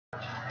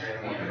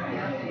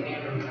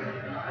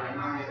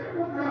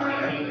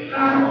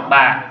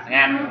bà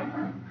nghe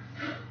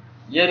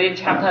giờ đến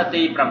chapter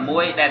tí pra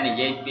muối đang để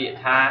dây bị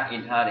tha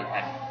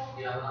inheritance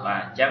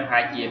và chẳng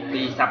phải chỉ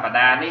vì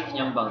sapada này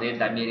nhưng bằng riêng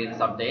tại mi riêng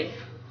xong tế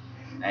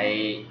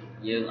hay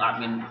dương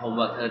admin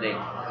homework thôi đi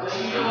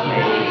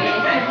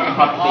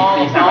học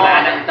vì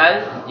sapada đang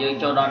tới dương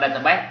cho nó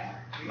database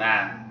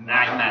và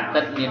ai mà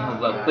tất nhiên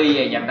homework phi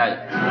rồi dần tới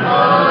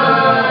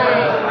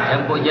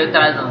nhưng bộ dương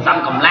ta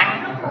xong cầm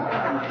lăng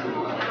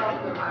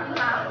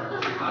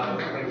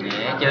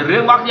chờ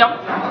rước bóc dốc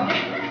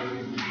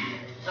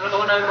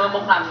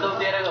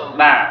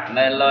bà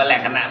nên lo là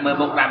khả năng mơ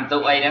một làm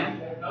tụ ấy đó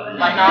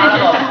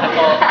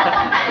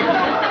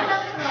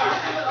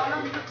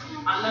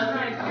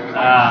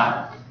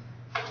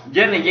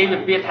dân này dây về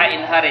phía thay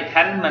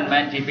inheritance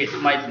mình chỉ việc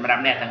mấy sản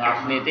phẩm này thằng học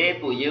này thế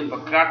của dương và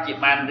các chị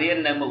ban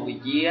riêng nơi một vị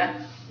trí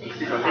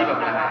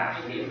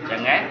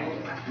chẳng ấy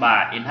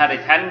bà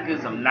inheritance cứ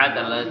sầm nay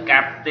từ lời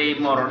cáp tì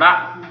mồ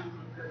đó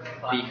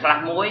vì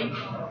khắc muối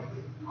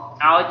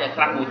áo chạy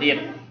khắc mùi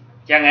tiền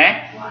chẳng ấy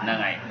là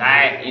ngày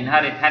tại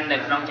inheritance này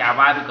trong trà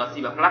vai vì có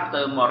si bạc lắc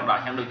từ mồ đỏ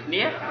chẳng được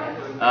khía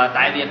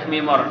tại vì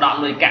khi mồ đỏ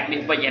người cạn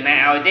bị bây giờ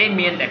nào thế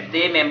miền đẹp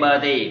tì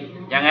member thì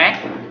chẳng ấy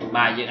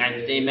bà dựng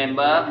anh tì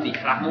member vì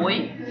khắc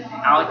muối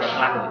áo chạy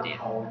khắc mùi tiền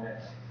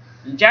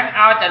chẳng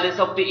áo chạy lưu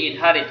sông tì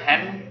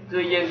inheritance cứ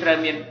dân trời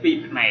miền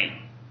pip này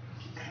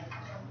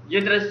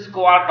dân trời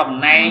squall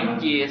tầm này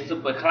chia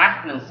super class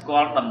និង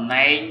squall តំ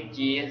ណែង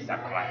ជា sub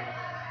class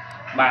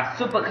បាទ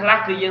super class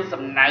គឺយើង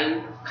សំដៅ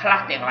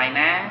class ទាំងឡាយ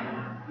ណា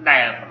ដែ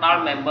លផ្ដល់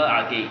member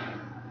ឲ្យគេ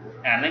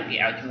អាហ្នឹងគេ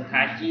ឲ្យឈ្មោះ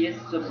ថាជា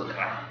super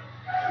class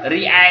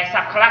រីឯ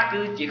sub class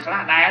គឺជា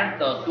class ដែល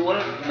ទទួល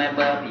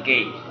member ពីគេ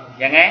អ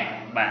ញ្ចឹងហ៎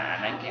បាទអា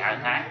ហ្នឹងគេហៅ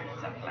ថា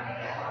sub class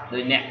ដូ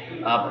ចអ្នក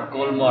ប្រគ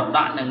ល់មរត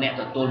កនិងអ្នក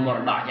ទទួលមរ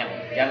តកអញ្ចឹ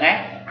ងហ៎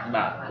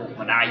បាទពុក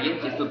ម្ដាយយើង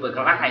ជា super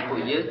class ហើយពួក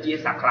យើងជា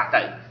sub class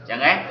ទៅអញ្ចឹង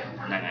ហ៎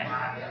ហ្នឹងហើយ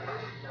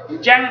អ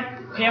ញ្ចឹង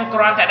ខ្ញុំគ្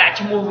រាន់តែដាក់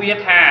ឈ្មោះវា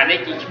ថានេះ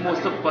ជាឈ្មោះ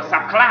super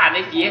sub class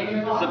នេះជា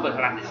super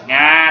class ស្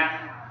ងាត់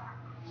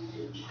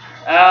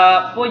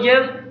ពួកយើ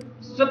ង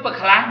super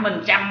class មិន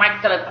ចាំបាច់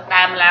ត្រូវផ្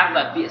ដើមឡើង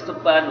ដោយពាក្យ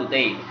super នោះ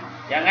ទេអ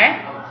ញ្ចឹងហ៎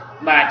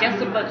បាទអញ្ចឹង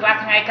super class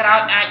ថ្ងៃក្រោយ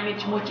អាចមាន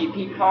ឈ្មោះជា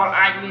people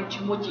អាចមាន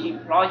ឈ្មោះជា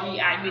employee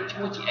អាចមានឈ្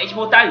មោះជាអីឈ្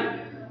មោះទៅ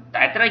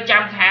តែត្រូវ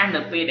ចាំថា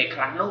នៅពេលដែល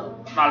class នោះ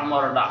ដល់ម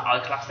រតកឲ្យ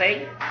class ផ្សេង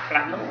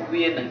class នោះ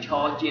វានឹងឈ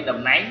រជាតំ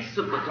ណែង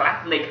super class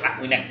នៃ class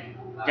មួយហ្នឹង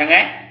អញ្ចឹង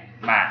ហ៎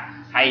បាទ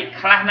ហើយ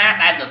class ណា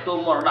ដែលទទួល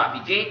មរតកពី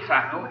គេ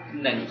class នោះ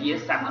នឹងជា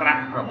sub class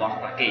របស់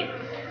class គេ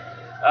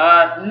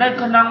នៅ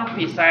ក្នុង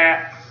ភាសា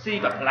C រ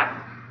បស់ class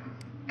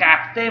ការ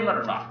ផ្ទេរមរ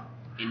តក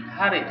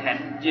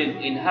inheritance យើង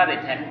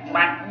inheritance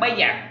បាន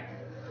3យ៉ាង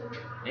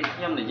នេះខ្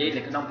ញុំនិយាយ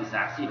នៅក្នុងភា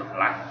សា C របស់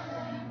class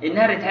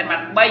inheritance បា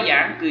ន3យ៉ា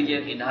ងគឺយើ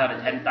ង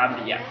inheritance តាម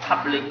រយៈ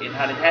public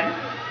inheritance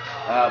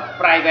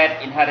private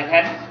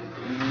inheritance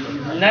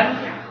និង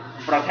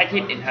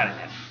protected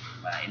inheritance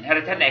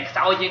inheritance ដែលខ្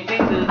សោយជាងគេ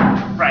គឺ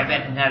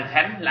private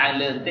inheritance ឡើង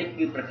លើបន្តិច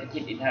គឺ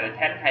protected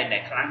inheritance ហើយដែ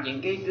លខ្លាំងជាង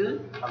គេគឺ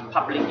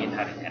public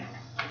inheritance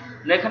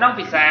នៅក្នុង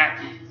ភាសា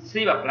C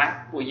បផ្លាស់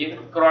ពួកយើង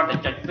គ្រាន់តែ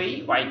ចុចពីរ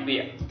វាយពា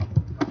ក្យ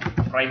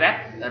private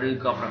ឬ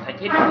ក៏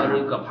protected ឬ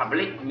ក៏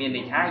public មាន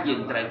ន័យថាយើ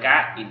ងត្រូវកា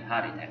រ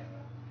inheritance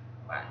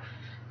បាទ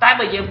តែ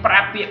បើយើងប្រើ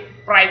ពាក្យ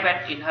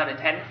private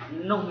inheritance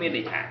នោះមាន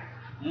ន័យថា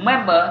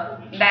member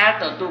ដែល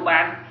ទទួលបា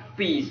ន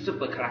ពី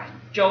super class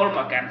ចូលម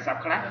កកាន់ sub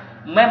class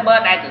member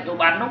ដែលទទួល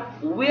បាននោះ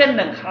វា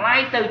នឹងคล้าย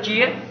ទៅជា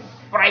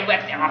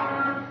private ទាំងអស់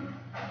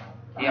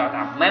គេហៅ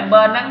ថា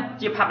member ហ្នឹង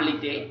ជា public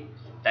ទេ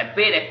តែ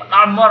ពេលដែលផ្ដ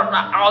ល់មរតក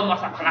ឲ្យមក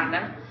sub class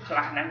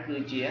ហ្នឹងគឺ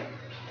ជា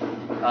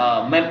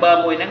member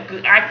មួយហ្នឹងគឺ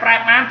អាចប្រែ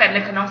បានតែ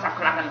នៅក្នុង sub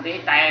class ហ្នឹងទេ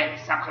តែ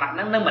sub class ហ្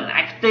នឹងនឹងមិន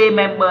អាចផ្ទេរ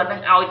member ហ្នឹ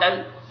ងឲ្យទៅ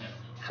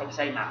ខ្លួនផ្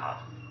សេងមកអ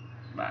ត់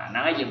បាទហ្នឹ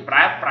ងហើយយើងប្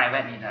រើ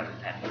private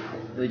inheritance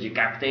ដូចជា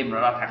ការផ្ទេរមរ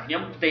តកថាខ្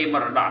ញុំផ្ទេរម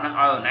រតកហ្នឹង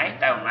ឲ្យអូនឯង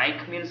តែអូនឯង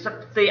គ្មានសិទ្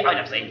ធិផ្ទេរឲ្យ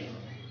អ្នកផ្សេងអ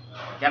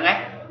ញ្ចឹងហ៎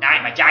អាច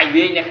មកចាយ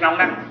វាយនៅក្នុង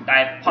ហ្នឹងតែ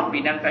ផុតពី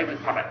ហ្នឹងទៅគឺ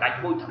ផុតឲ្យដាច់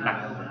ពូជធម្មតា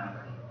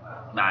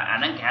បាទអា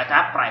ហ្នឹងគេហៅថា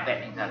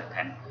private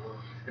inheritance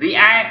រី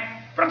ឯ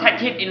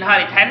protected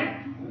inheritance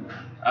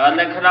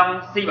នៅក្នុង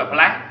C បផ្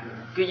លាស់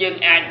គឺយើង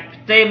អាច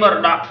ផ្ទេរមរ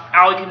តក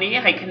ឲ្យគ្នា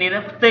ហើយគ្នានឹ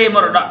ងផ្ទេរម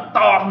រតកត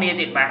គ្នា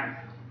ទៀតបាទ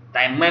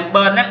តែ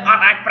member ហ្នឹងអ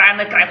ត់អាចប្រើ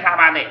នៅក្រៅ class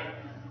បានទេអ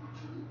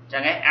ញ្ចឹ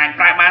ងហ៎អាច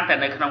ប្រើបានតែ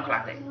នៅក្នុង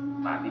class ទេ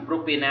បាទពីព្រោះ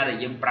ពេលណាដែល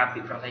យើងប្រើពី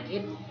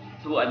protected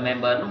ធ្វើឲ្យ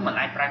member នោះមិន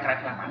អាចប្រើក្រៅ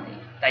class បានទេ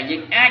តែយើ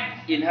ងអាច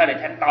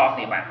inheritance តគ្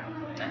នាបាន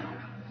ណា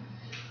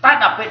តែ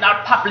ដល់ពេលដល់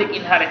public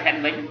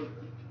inheritance វិញ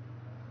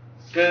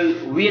គឺ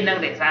វានឹង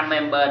រក្សា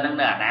member នឹង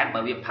នៅដដែល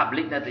បើវា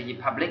public នៅតែជា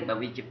public បើ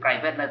វាជា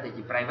private នៅតែ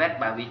ជា private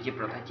បើវាជា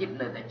protected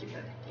នៅតែជា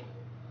protected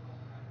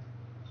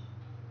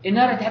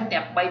inheritance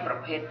ទាំង3ប្រ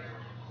ភេទ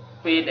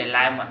ពេលដែល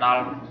ឡើងមកដ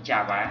ល់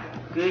Java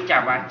គឺ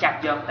Java ចាត់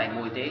យកតែ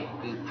មួយទេ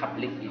គឺ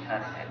public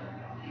inheritance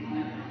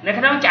នៅ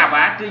ក្នុង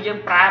Java គឺយើង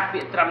ប្រើពា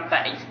ក្យត្រឹមតែ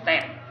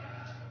extend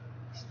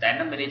ហ្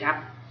នឹងមានន័យថា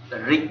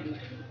rig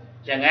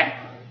ចឹងហ៎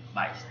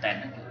បាទ extend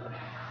ហ្នឹងគឺ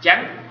ចឹង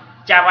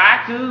Java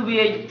គឺ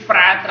វាប្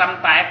រើត្រឹម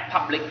តែ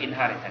public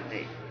inheritance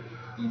ទេ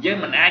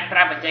dương mình ai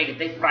pra bạch cái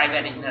tích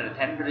private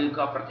inheritanceឬ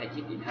ក៏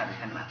protected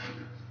inheritance មក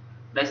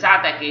ដោយសារ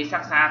តែគេសិ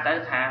ក្សាទៅ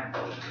ថា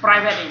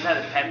private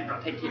inheritance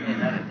protected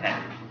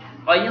inheritance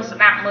បើយើងស្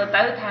ដាប់មើល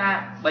ទៅថា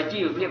បើជី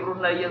វភាពរ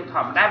ស់នៅយើងធ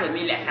ម្មតាវា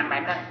មានលក្ខខណ្ឌបែ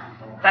បហ្នឹង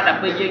តែដល់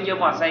ពេលយើងយក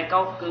មកអាស្រ័យ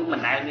កោគឺមិន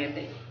ដែលមាន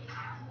ទេ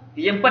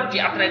យើងពិតជា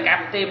អត់ត្រូវការ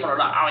ផ្ទេរមរ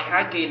តកឲ្យហើ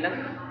យគេនឹង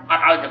អ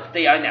ត់ឲ្យទៅផ្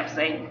ទេរឲ្យអ្នកផ្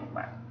សេង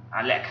បាទ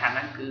អាលក្ខខណ្ឌហ្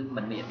នឹងគឺ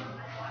មិនមាន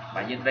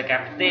បាទយើងត្រូវការ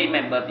ផ្ទេរ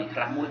member ពីខ្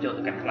លះមួយចូល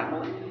ទៅកាន់ខ្លះ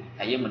មួយ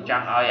ហើយយើងមិនច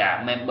ង់ឲ្យអា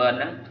member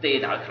ហ្នឹងផ្ទេរ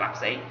ទៅឲ្យខ្លះ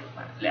ផ្សេង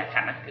បាទលក្ខខ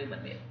ណ្ឌហ្នឹងគឺមិន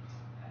មាន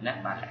ណា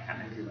បាទលក្ខខណ្ឌ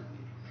ហ្នឹងគឺមិនមា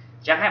ន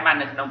ចឹងហើយបាន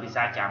នៅក្នុងភា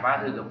សា Java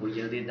ឬក៏ពួក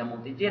យើងរៀនទៅមុខ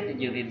ទៀត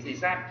យើងរៀន C#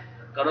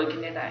 ក៏ដូចគ្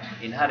នាដែរ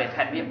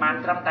inheritance វាបាន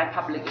ត្រឹមតែ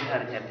public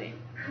inheritance ទេ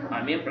អ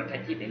ត់មាន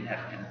protected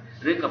inheritance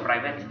ឬក៏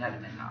private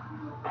inheritance អត់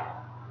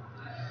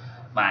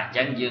បាទអញ្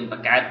ចឹងយើងប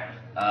ង្កើត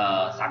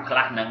sub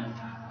class និង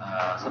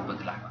super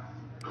class បា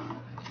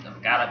ទប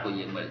ង្កើតឲ្យពួក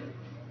យើងមើល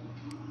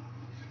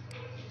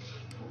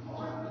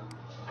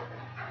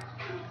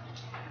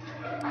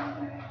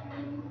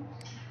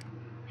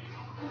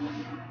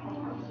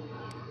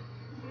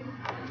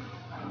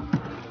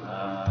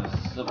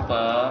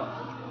super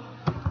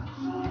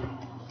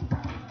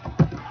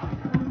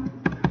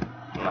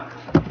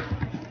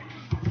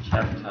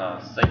chapter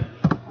 6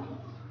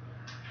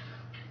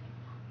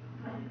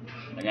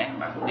 ហ្នឹងហើយ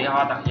បាទឧទាហ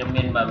រណ៍ថាខ្ញុំ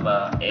មាន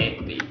member A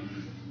B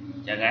អ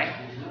ញ្ចឹងហើយ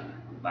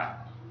បាទ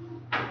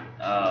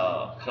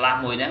class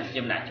មួយហ្នឹងខ្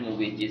ញុំដាក់ឈ្មោះ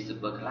វាជា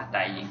super class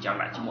តែយើងចង់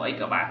ដាក់ឈ្មោះអី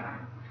ក៏បាន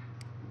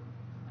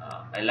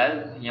ឥឡូវ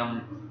ខ្ញុំ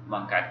ប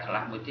ង្កើត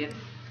class មួយទៀត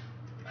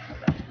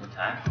ដាក់ឈ្មោះ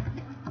ថា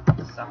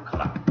sub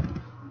class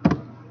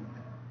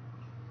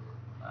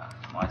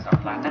មក sub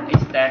class ហ្នឹង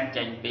extend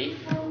ចេញពី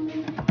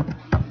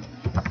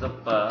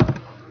super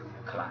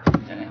class អ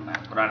ញ្ចឹងបាទ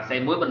គ្រាន់តែ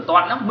មួយបន្ទា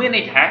ត់ហ្នឹងមាន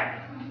ន័យថា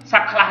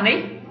sub class នេះ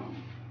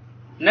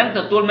នឹងទ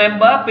ទួល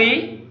member ពី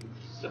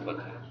super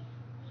class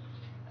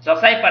សរ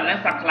សេរប៉ុណ្ណឹង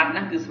sub class ហ្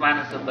នឹងគឺស្មើ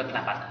នឹង super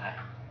class បាត់ហើយ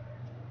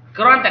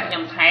គ្រាន់តែខ្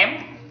ញុំថែម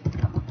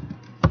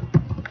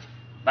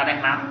បាទនេះ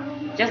មក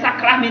ចេះ sub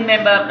class មាន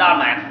member ដល់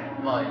ប៉ុន្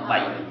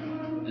មាន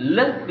3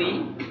លើសពី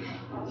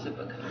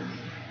super class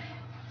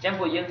អញ្ចឹង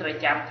ពួកយើងត្រូវ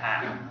ចាំថា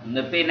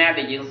នៅពេលណា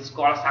ដែលយើងស្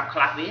គាល់ sub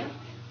class វា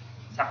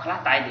sub class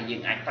តែយើ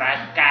ងអាចប្រើ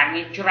ការ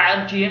ងារច្រើន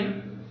ជាង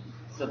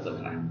super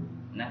class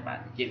ណាបាទ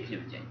ជាខ្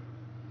ញុំចេះ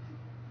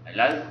ឥ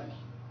ឡូវ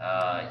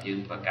យើង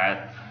បង្កើត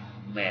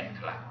main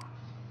class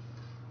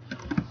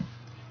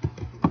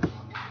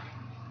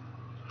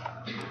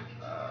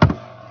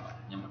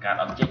ខ្ញុំបង្កើត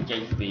object ចេ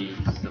ញពី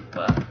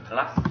super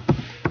class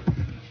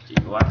ជី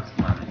វ័តស្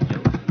មើនឹង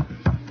new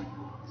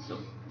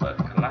super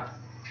class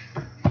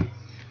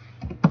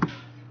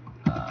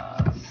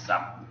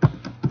sub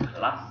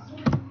class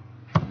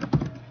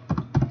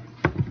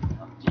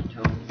object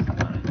 2ស្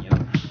មើនឹង new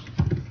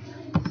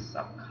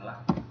sub class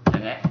អ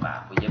ញ្ចឹងបាទ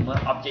ពួកយើងមើល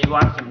object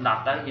 1ចំណា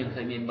ត់ទៅយើង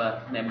ឃើញមាន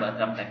member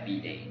ត្រឹមតែ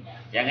 2 ទេអ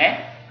ញ្ចឹង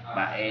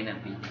បាទ A និង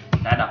B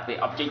តែដល់ពេល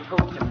object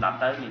 2ចំណាត់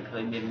ទៅយើងឃើ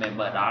ញមាន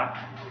member ដល់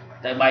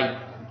ទៅ3អញ្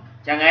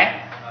ចឹង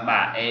បា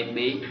ទ A B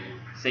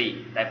C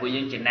តែពួក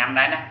យើងចំណាំ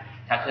ដែរណា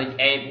ថាឃើញ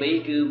A B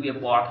គឺវា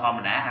ពណ៌ធម្ម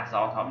តាអក្ស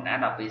រធម្មតា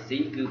ដល់ពេល C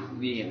គឺ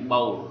វារៀង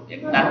បូរយ៉ា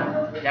ងដិត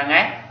អញ្ចឹង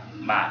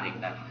បាទរៀង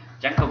ដិតអ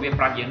ញ្ចឹងក៏វា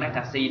ប្រាប់យើងដែរ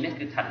ថា C នេះ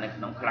គឺស្ថិតនៅ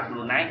ក្នុង class ខ្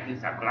លួនឯងគឺ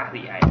sub class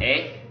រីឯ A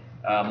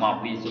មក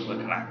ពី super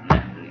class ណា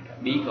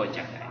B ក៏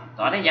ចឹងដែរ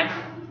តោះនេះយ៉ាង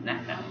ណា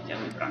អញ្ចឹង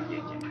វាប្រាប់យើ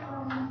ងចឹងអ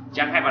ញ្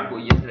ចឹងហើយបាទពួក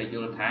យើងត្រូវយ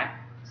ល់ថា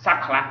sub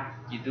class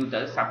ជាទូទៅ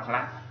sub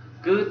class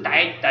គឺតែ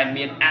ងតែ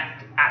មានអ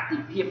តិ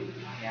ភិប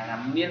យ៉ាងថា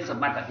មានស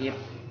មត្ថភាព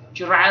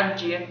ច្រើន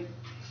ជាង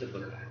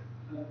super class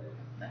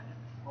ណា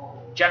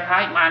ចឹងហើ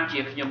យបានជា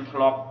ខ្ញុំធ្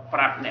លាប់ប្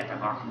រាប់អ្នកទាំ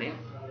ងអស់គ្នា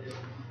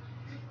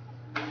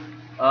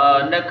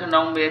នៅក្នុ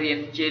ងមេរៀន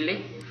ជាលិះ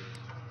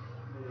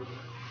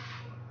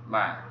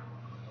បាទ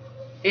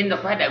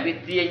interface ដែលវា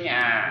ទាញ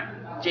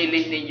ជា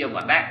លិះនេះយកម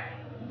កដាក់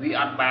វា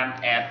អត់បាន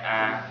add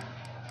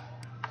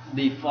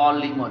default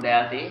list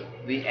model ទេ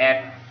វា add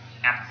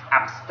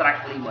abstract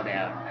list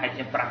model ហើយខ្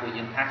ញុំប្រាប់ពួក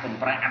យើងថាកុំ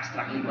ប្រើ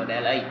abstract list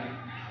model អី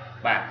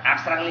បាទ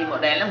abstract list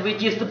model ហ្នឹងវា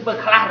ជា super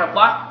class រប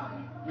ស់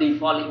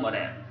default list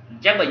model អ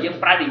ញ្ចឹងបើយើង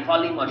ប្រើ default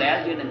list model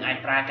យើងនឹងអាច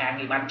ប្រើការ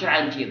ងារបានច្រើ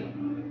នជាង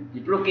ពី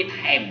ព្រោះគេ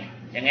ថែម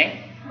អញ្ចឹង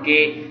គេ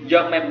យ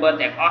ក member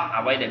ទាំងអស់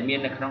អ្វីដែលមាន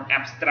នៅក្នុង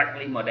abstract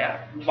list model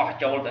បោះ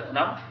ចូលទៅក្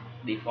នុង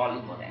default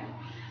list model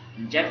អ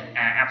ញ្ចឹង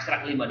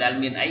abstract list model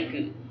មានអីគឺ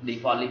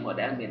default list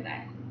model មានដែ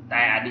រ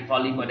តែ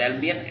default list model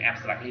មាន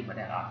abstract list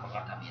model អត់ប្រក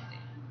បថាមានទេ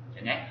អ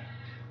ញ្ចឹង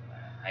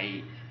ហើយ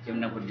ខ្ញុំ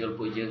នឹងបញ្យល់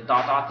ពួកយើងត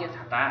ទៀត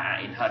ថាតើ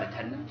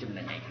inheritance នឹងចំ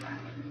ណេញអីខ្លះ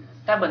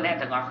តែបើអ្នក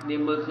ទាំងអស់គ្នា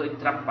មើលឃើញ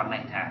ត្រឹមប៉ុណ្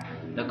ណេះថា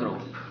លោកគ្រូ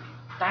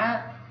តើ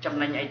ចំ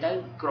ណេញអីទៅ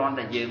គ្រាន់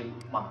តែយើង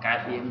បង្កើត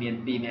វាមាន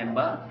2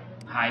 member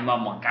ហើយមក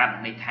បង្កើត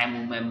នៃថែម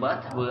member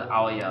ធ្វើ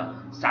ឲ្យ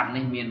សັບ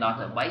នេះមានដល់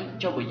ទៅ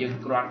3ចុះបើយើង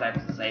គ្រាន់តែស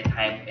រសេរ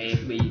ថែម A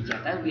B ចឹង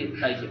ទៅវា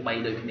ទៅជា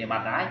3ដូចគ្នាបា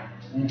ត់ហើយ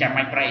មិនចាំ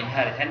បាច់ប្រើ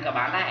inheritance ក៏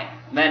បានដែរ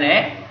មែនទេ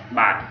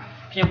បាទ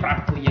ខ្ញុំប្រា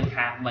ប់ពួកយើង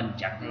ថាមិន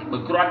ចឹងទេបើ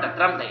គ្រាន់តែ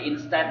ត្រឹមតែ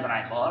instant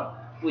variable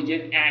ពួកយើ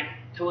ងអាច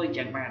ធ្វើអញ្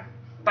ចឹងបាន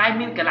តែ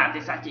មានកលៈ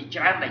ទេសៈជា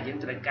ច្រើនដែលយើង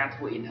ត្រូវការ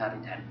ធ្វើ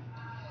inheritance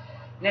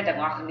អ្នកទាំង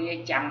អស់គ្នា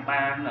ចាំ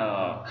បាន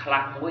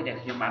class មួយដែល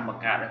ខ្ញុំបានប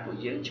ង្កើតឲ្យពួក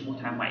យើងឈ្មោះ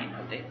ថា My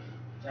Input ទេ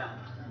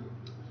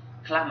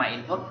class my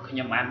input ខ្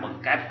ញុំបានបង្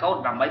កើតកូដ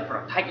ដើម្បី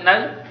protect នៅ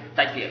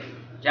type field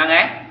អញ្ចឹង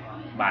ហ៎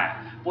បាទ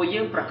ពួកយើ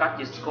ងប្រកាស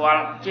ជាស្គា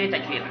ល់ជា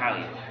type field ហើយ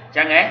អញ្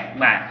ចឹងហ៎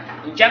បាទ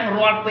អញ្ចឹង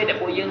រាល់ពេលដែល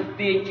ពួកយើង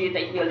ទាញជា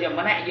type field យ៉ាង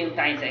ម៉េចយើង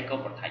តែងតែកូដ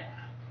protect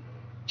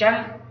អញ្ចឹង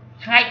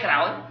ថ្ងៃក្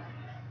រោយ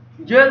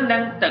យើងនឹ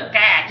ងទៅ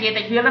ការជា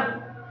type field ហ្នឹង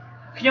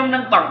ខ្ញុំនឹ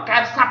ងបង្កើ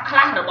ត sub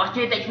class របស់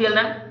ជា type field ហ្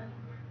នឹង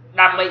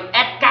ដើម្បី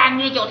add ការ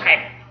ងារចូលថែម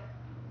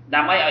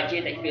ដើម្បីឲ្យជា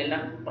type field ហ្នឹ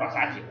ងប្រ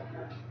សើរជាង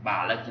បា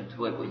ទឥឡូវខ្ញុំធ្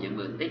វើឲ្យពួកយើង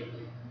មើលបន្តិច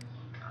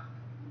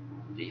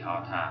ទីហោ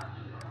ថា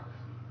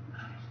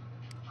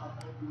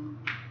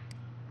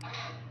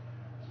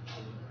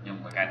ខ្ញុំ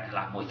បង្កើត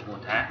class មួយឈ្មោះ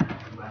ថា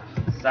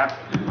sub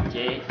j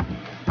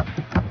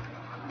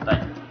តិច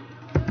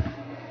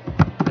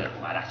ទៅ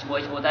បាទដាក់ឈ្មោះ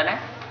ទៅណា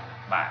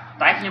បាទ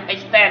តែខ្ញុំ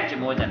extend ជា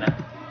មួយទៅណា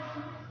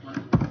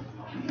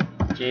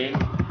j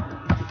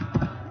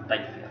តិ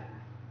ច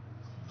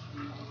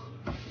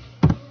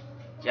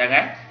ចឹង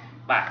ហ៎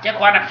បាទចឹង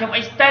គាត់ថាខ្ញុំ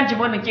extend ជា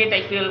មួយនឹង j តិ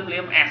ច field ភ្លា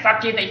មអា sub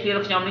j តិច field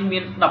ខ្ញុំនេះមា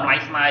នតម្លៃ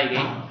ស្មើអី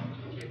គេ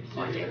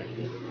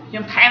ខ្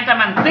ញុំថែមតែ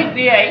បន្តិច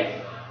វាអី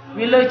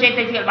វាលើ j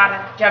តិច field បាត់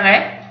ចឹងហ៎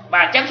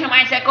បាទចឹងខ្ញុំ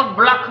អាចសេកូដ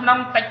block ក្នុង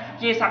តិច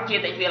j sub j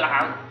តិច field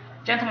ហើយ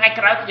ចឹងថ្ងៃ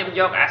ក្រោយខ្ញុំ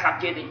យកអា sub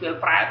j តិច field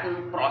ប្រើគឺ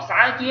ប្រសើ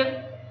រជាង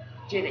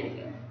j តិច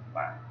field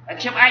បាទហើយ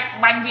ខ្ញុំអាច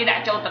បាញ់វាដា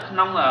ក់ចូលទៅក្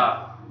នុង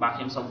បាទ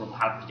ខ្ញុំសូមបំ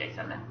ផាល់ project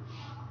សិនណា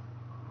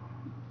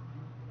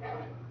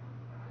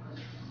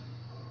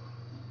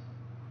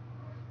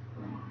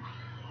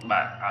បា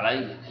ទឥឡូវ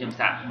ខ្ញុំ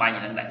សាកបាញ់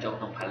ហ្នឹងដាក់ចូល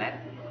ក្នុង palette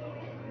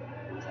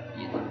សាក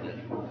និយាយទៅ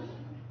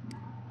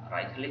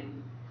right click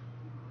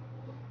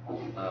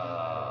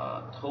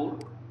tool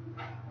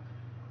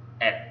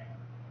add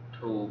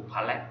to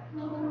palette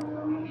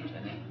ចឹ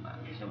ងនេះបាទ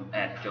ខ្ញុំ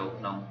add ចូល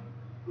ក្នុង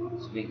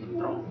swing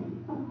control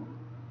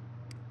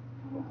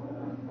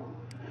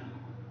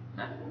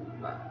ណា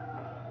បាទ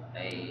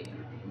ហើយ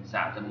ខ្ញុំ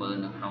សាកទៅមើល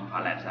នៅក្នុង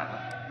palette សាក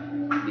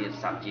វា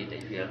subject តែ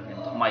វាខ្ញុំ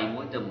ថ្មី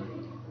មួយទៅ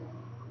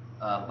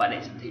បដិ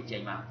សន្ធិចេ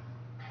ញមក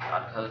អ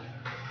ត់ឃើញ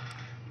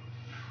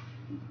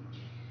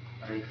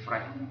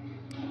refresh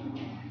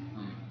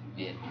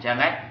វាអញ្ចឹង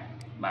ហ៎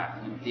បាទ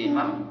ខ្ញុំទាញម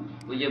ក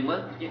ពួកយើងមើល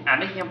អា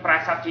នេះខ្ញុំប្រើ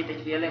subject តែ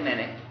វាហ្នឹង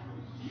នេះ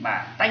បា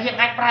ទតែយើង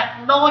អាចប្រើ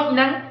ដូច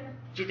នឹង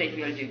GTP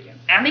យើងចឹង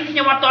អានេះខ្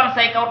ញុំអត់ទាន់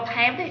សេកូដ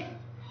ថែមទេ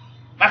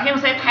បាទខ្ញុំ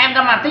សេថែម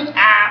តែបន្តិច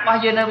អារបស់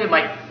យើងនៅវាមិ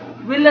ន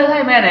វាលើហើ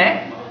យមែនទេ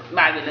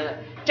បាទវាលើ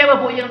ចឹងបើ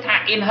ពួកយើងថា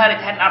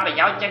inheritance អត់ប្រ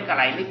យោជន៍ចឹងកន្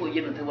លែងនេះពួក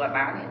យើងនឹងធ្វើអត់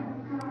បានទេ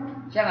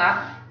ចឹងហ៎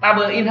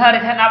បើ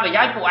inheritance អត់ប្រ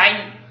យោជន៍ពួកឯង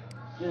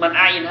មិន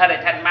អាច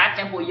inheritance បាន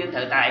ចឹងពួកយើងត្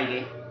រូវតែអីគេ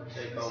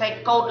សេ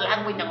កូដឡើង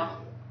វិញទាំងអស់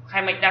ហើ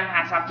យមិនដឹងថា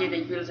subject តែ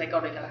វាសេកូ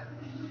ដដូចកន្លះ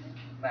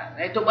បាទ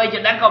ហើយទោះបីជា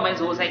ដឹងក៏មិន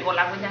ស្រួលសេកូដ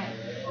ឡើងវិញដែរ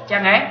ចឹ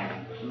ងហ៎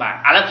បាទ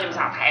ឥឡូវខ្ញុំ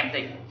សាកថែម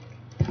តិច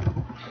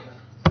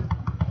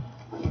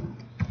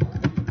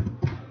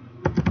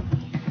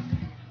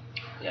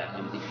ខ្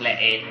ញុំ declare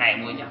a ថែម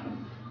មួយចុះ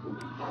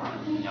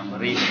ខ្ញុំ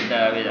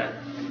register វាទៅ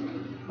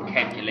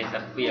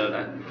calculation field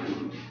ទៅ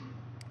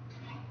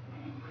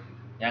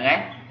យ៉ាងហ្នឹង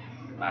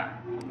បាទ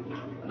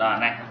ដល់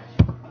ណា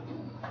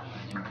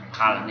ផ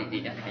លនេះតិ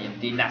ចណាខ្ញុំ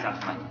ទីដាក់សាប់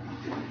ថ្មី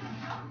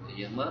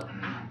យើងមើល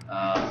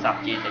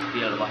subject តែ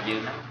field របស់យើ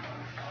ងណា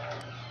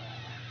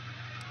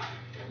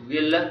វា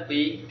លើស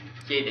ពី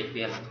j តែ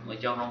field មក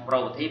ចូលក្នុង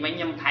property មិញ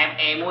ខ្ញុំថែម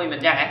a មួយមិន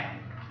ចឹងហ៎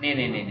នេះ a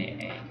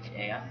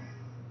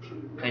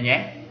ឃើញទេ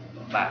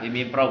បាទវា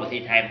មាន property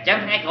ថែមអញ្ចឹង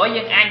ថ្ងៃក្រោយ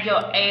យើងអាចយ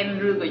ក n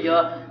ឬក៏យ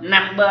ក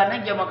number ហ្នឹ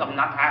ងយកមកកំ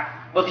ណត់ថា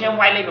បើខ្ញុំ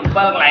វាយលេខ 7 ក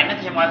ន្លែងហ្នឹង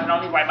ខ្ញុំឲ្យក្នុង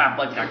នេះវាយបាន 7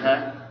 ច្រើនទៅ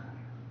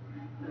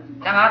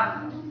ចឹងអត់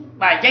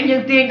បាទអញ្ចឹងយើ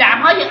ងទាញដាក់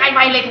មកយើងអាច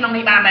វាយលេខក្នុង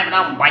នេះបានតែម្ដ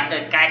ងមិនបាច់ទៅ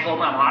កែកូន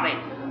មកអត់ទេ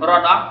រ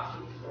ត់អស់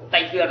តែ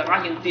វាទាំងអ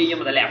ស់យើងទាញយក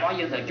មកតម្លាក់មក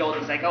យើងត្រូវចូលទៅ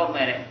ខ្សែកូន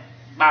មែនទេ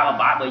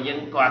បើយើង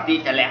គាត់ទាញ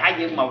តម្លាក់ហើយ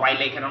យើងមកវាយ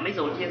លេខក្នុងនេះ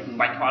ស្រួលជាងមិន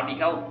បាច់ខ្វល់ពី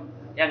កូន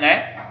អញ្ចឹងហ៎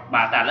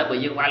បាទតែឥឡូវបើ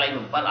យើងវាយលេខ 7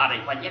 អត់អី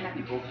បាច់ទេណា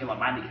ពីព្រោះខ្ញុំអ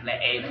ត់បាន declare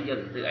a ហ្នឹងយក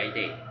ទៅធ្វើអី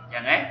ទេអញ្ចឹ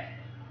ងហ៎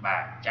បា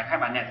ទចឹងហើយ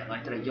បាទអ្នកទាំងអ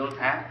ស់ត្រូវយល់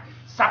ថា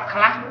sub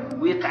class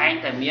វាតែង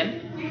តែមាន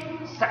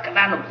សក្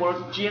តានុពល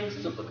ជាង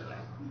super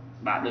class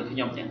បាទដូចខ្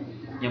ញុំអញ្ចឹង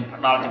ខ្ញុំ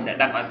ផ្ដល់ចំណេះ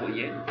ដឹងឲ្យពួក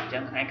យើងអញ្ចឹ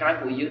ងថ្ងៃក្រោយ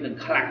ពួកយើងនឹង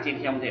ខ្លាំងជាង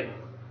ខ្ញុំទៀត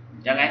អ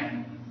ញ្ចឹងហ៎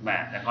បា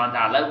ទតែគាត់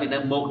ថាឥឡូវវានៅ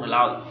មុខនៅ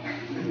ឡើយ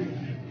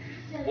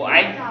ពួកឯ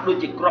ងដូច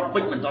ជាក្របពេ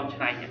ជ្រមិនទាន់ឆ្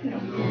នៃចឹង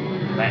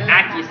តែអា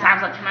ចជា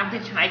30ឆ្នាំទៀ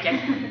តឆ្នៃចឹង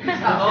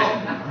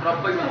ក្រប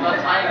ពេជ្រមិនទាន់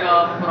ឆ្នៃក៏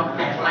ក្រប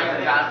ពេជ្រឆ្នៃ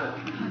កើត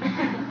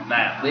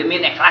បាទវាមាន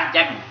អ្នកខ្លះ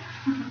ចឹង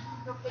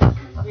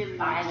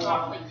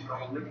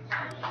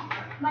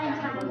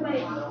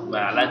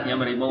បាទឥឡូវខ្ញុំ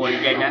remove នេះ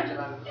ចេញណា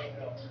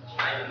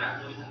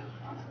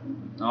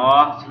អូ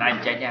ឆ្នៃ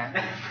ចេញណា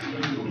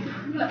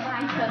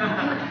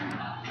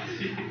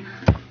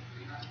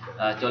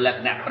ចូលលក្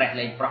ខណៈប្រេះ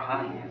លេងប្រុសហើ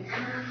យ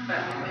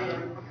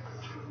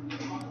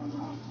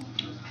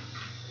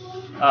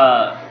អ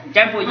ញ្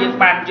ចឹងពួកយើង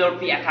បានយល់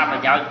ពីអត្ថប្រ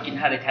យោជន៍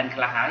inheritance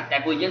ខ្លះហើយតែ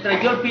ពួកយើងត្រូវ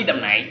យល់ពីតំ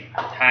ណែង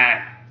ថា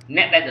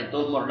អ្នកដែលទទួ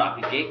លមរតក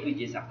ពីគេគឺ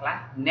ជា sub class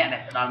អ្នកដែ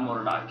លផ្ដល់មរ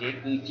តកគេ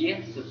គឺជា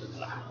super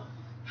class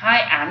ហើយ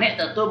អាអ្នក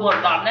ទទួលមរ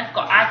តកហ្នឹង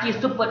ក៏អាចជា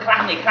super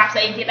class នៃ class ផ្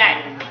សេងទៀតដែរ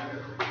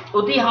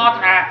ឧទាហរណ៍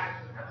ថា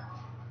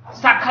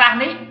sub class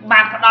នេះ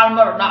បានផ្ដល់ម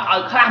រតកឲ្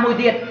យ class មួយ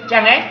ទៀតអញ្ចឹ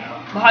ងហ៎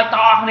បើឲ្យត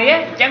គ្នា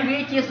អញ្ចឹងវា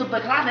ជា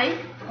super class នៃ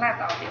class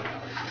tao thì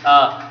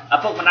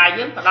phụ mà này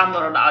dương đal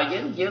mồ đỏ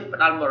dương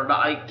đal mồ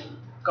đỏ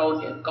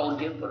câu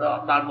dương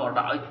đal mồ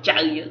đỏ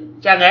chạy dương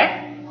chẳng ấy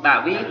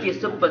bà vì chia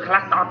super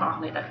class to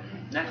này đây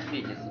nè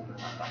vì chia super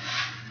class to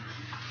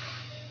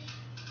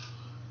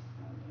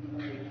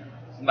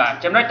bà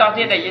trong nói to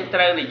thiết này dương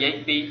trơn này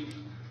vậy vì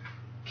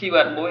khi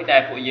bật mũi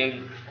đại phụ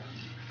dương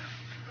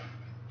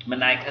mình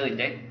ai khơi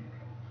đấy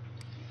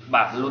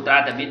bà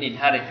lutra từ bên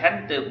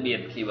inheritance từ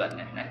miền keyword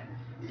này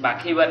bà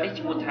keyword này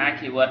chúng ta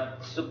keyword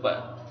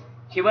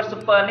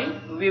super này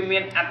vì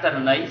miền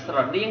atan này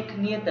sở điên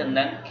kia từ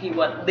năng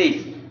keyword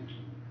this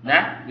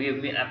nè vì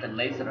miền atan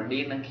này sở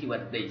điên năng keyword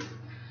this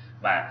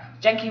và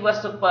trong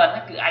keyword super nó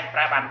cứ ai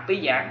pra bàn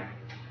pi dạng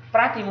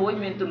pra thì mũi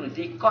miền tuần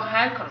thì có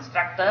hai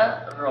constructor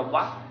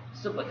robot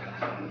super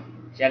class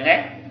chẳng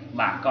ấy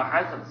mà có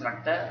hai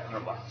constructor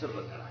robot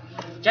super class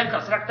chẳng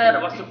constructor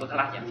robot super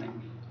class chẳng này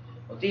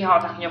tí họ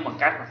thắc nhau bằng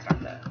cách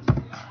constructor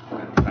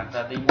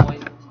tí môi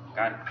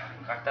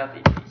constructor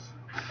tí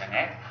chẳng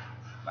hết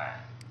và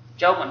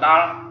châu mình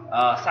đo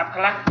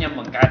subclass nhau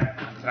bằng cách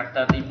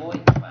constructor tí môi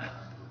và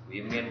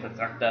vì miền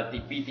constructor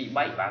tí pi tí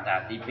bấy và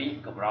ta tí pi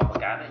cùng rõ bằng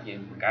cái đó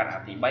dừng bằng cái là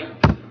tí bấy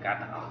cái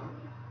đó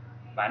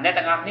và nét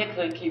tăng học nét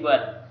hơi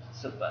keyword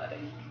super đấy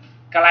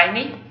cái này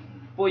ní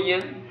vui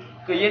dương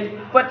cứ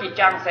dương bất chỉ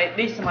trong sẽ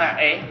đi mà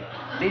ấy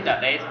đi đợt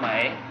đấy mà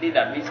ấy đi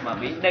đợt đi mà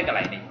bí đây cái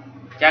này này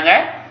chẳng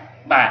ấy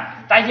bà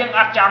tại dương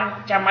ở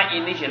trong máy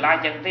initialize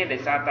chân thế để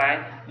sao tại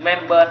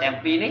member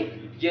mp ní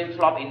dương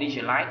flop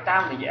initialize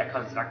tao thì dễ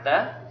constructor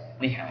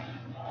này hay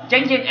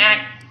chân dương ai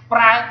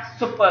pra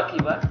super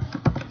keyword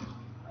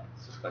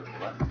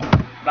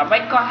và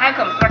mấy có hai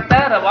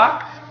constructor rồi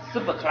bó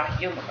super class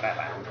dương một ra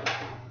bạn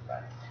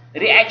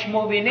react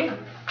movie ní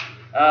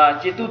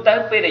chỉ tu tới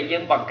p để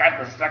dương bằng cái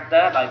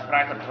constructor đời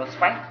pra control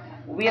space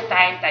viết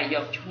tay tại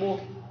dùng mua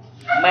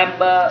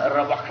member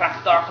rồi bó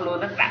class to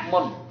luôn nó đặt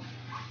môn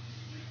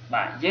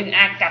mà dương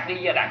ai cắt đi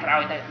giờ đã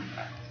rồi đây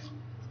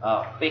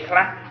p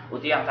class ưu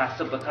tiên là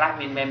super class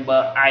min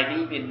member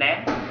id min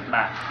name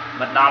mà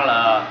mình đó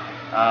là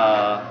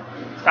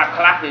sub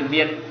class vì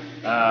miền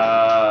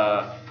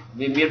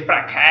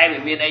bạc khai vì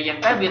miền này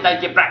dân tới miền tây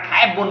chỉ bạc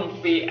khai bun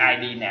pi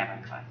id nè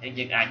nhưng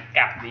dương ai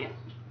cắt đi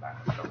và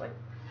rồi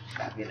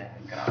cắt đi này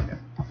cái đó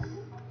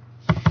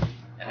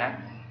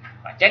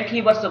và chẳng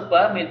khi vào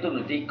super miền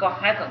tuần thì có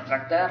hai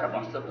constructor rồi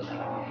bỏ super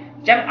class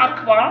chẳng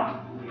outbound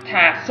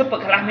thà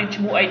super class mình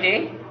mua ấy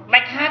đấy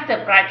like hát từ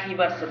private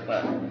keyword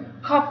super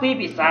copy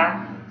visa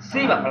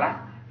si bạc class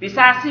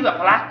visa si bạc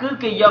class cứ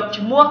kỳ dọc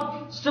mua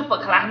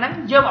super class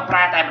nắng dơ mà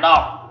private tại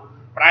đỏ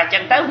private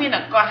chẳng tới vì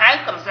là có hai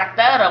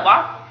constructor rồi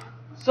bỏ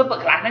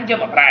super class nắng dơ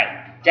mà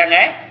private chẳng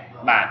ấy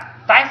mà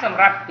tái xâm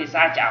rạp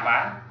visa trả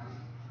vá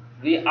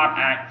vì on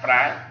ai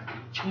private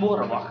mua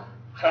rồi bỏ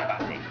class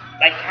bạn thì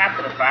like hát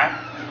từ private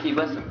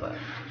keyword super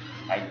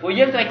hãy cô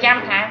dân tôi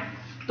chăm thà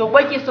tôi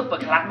bây giờ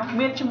super class nó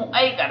miễn cho một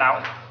ấy cả đầu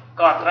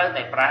còn tới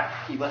tại pra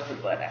keyword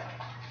super này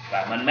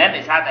và mình mới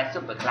để sao tại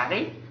super class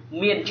đấy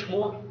miền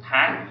mua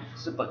tháng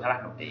super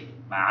class đầu tiên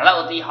mà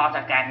lâu thì họ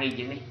ta càng nghi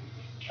chứ đi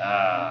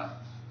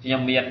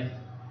nhưng miền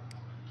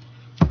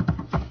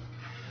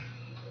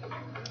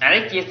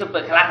đấy chia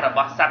super class là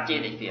box sub chia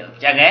để phiền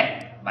chẳng nghe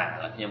mà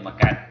là nhưng mà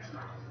cái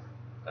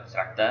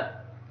constructor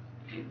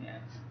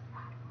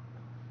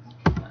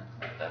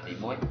thì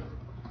muối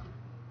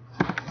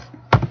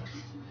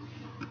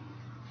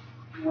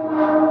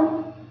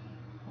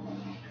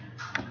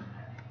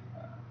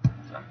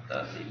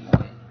constructor thì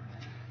muối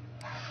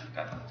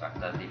các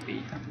constructor thì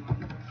pi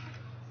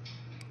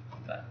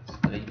và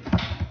string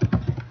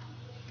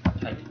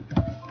thay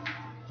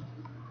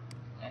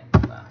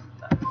và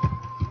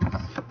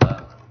super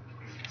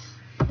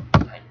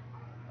thay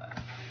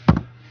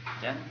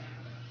nhé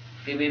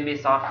cái bên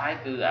so thái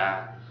cứ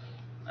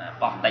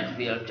bọc tách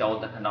video trâu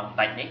từ nông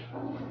tách đấy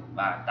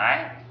và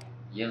tái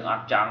dương ở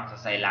trong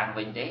xây lang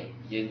vinh đấy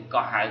dương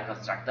có hai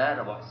constructor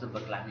rồi bỏ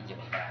super class đi chụp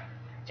ra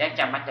chắc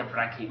chắn mắt trong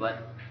ra keyword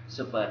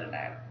super được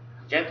nào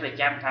chắc là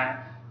chăm tha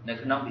nếu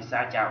không bị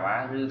xa chào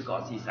á rư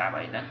có gì xa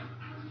vậy đó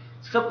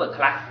super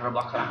class rồi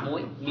bỏ class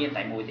muối miên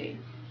tại mùi đấy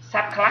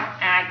sub class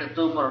ai từ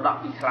tôi một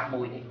đọc bị class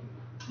mùi đấy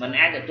mình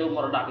ai từ tôi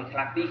một đọc bị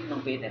class tí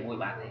không phê tại mùi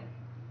bạn đấy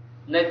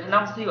nếu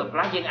không si vào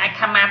class dương ai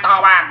khama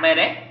to bạn mày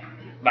đấy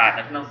và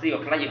nếu không si vào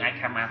class dương ai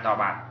khama to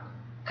bạn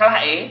class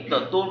ấy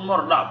từ tôi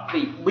một đọc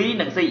bị bi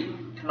nâng gì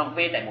không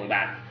phê tại mùi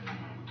bạn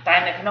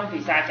tại này không bị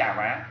xa chào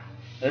á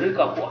rư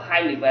có của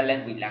hai level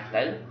lên vị lạc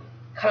tới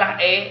class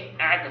E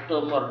ai từ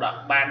tôi một đọc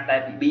ban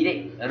tại bị B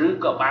đấy rư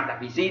có ban tại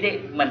bị C đấy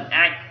mình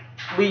ai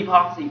B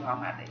phong C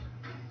phong à đấy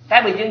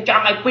tại vì dương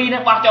trong IP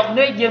nó bao trong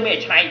nước dương mẹ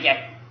này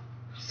chạy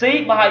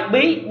C bài B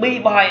B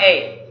bài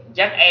E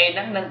chắc E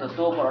nó nâng từ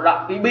tôi một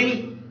đọc B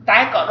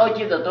tái có đôi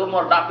chia từ tôi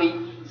một đọc B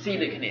C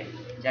được cái điểm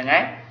chẳng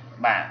ấy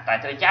mà tại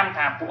tôi chăm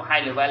thà phụ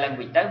hai level lên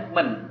vị tới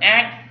mình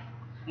ai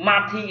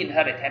multi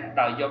inheritance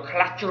đòi vô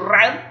class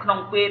ráo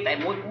không phê tại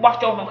mỗi bóc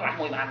cho không class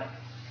mỗi bạn đấy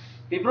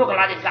vì pro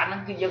class thì nó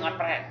cứ dương ăn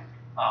phải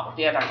một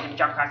tia là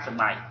trong class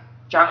mày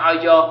trong ai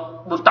vô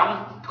bút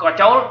tông có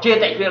cháu chia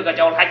tại phiên có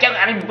cháu hai chân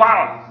anh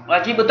vào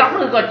là chỉ bút tông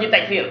nữa còn chia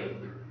tại phiên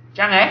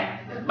chẳng ấy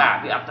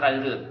bà bị ấp trời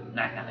được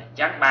này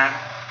chắc bà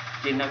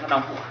trên nó có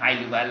đông phụ hay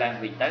lưu bài làm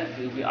việc tới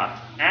cứ bị ấp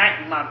ai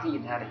mà thì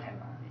tha để thành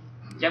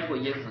chắc của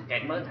dương sự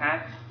kiện mới tha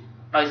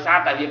đời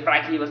sao tại vì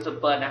phải khi mà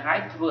super là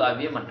hái vừa ở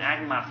viên mình ai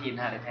mà thì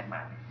tha để thành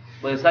mà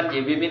bởi sân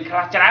chỉ vì mình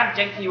class chán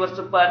chắc khi mà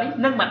super ấy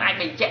nâng mình ai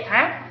mình chạy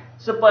thá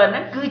super nó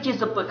cứ chia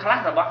super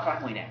class rồi bóc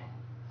class người nè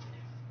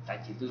tại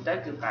chỉ tôi tới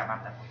cứ phải bắt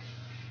tập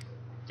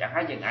chẳng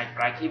hay dừng ai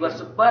phải khi mà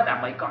super đã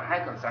mấy có hai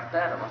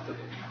constructor rồi bóc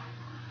super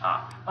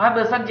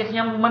bởi sân chỉ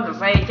nhầm mình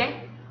xây chứ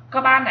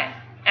các bạn này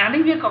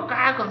lý viên có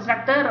hai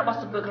constructor rồi bóc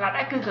super class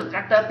đấy cứ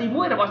constructor tí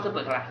mũi rồi bóc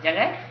super class chẳng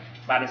ấy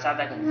và để sao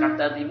ta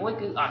constructor tí mũi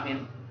cứ on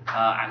min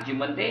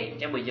argument thế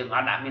chứ bây giờ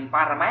on đã min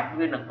parameter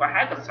viên đừng có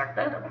hai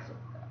constructor rồi bóc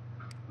super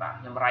và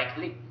nhầm right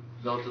click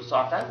go to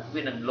sorter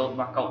viên đừng load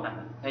vào code này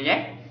thấy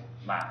nhé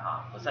và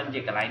họ sân chỉ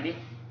cái này đi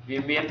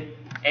viên miền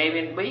A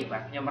miền B và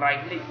nhầm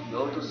right click go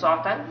to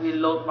sorter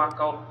viên load vào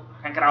code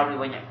hàng cầu đi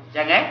với nhỉ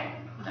chẳng ấy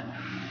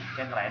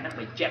cái này nó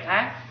phải chết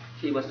ha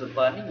khi mà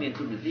super ní miền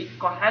trung đi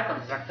có hai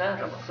constructor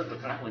rồi bóc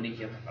super class người đi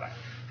chưa phải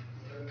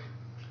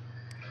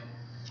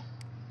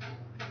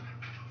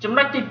chúng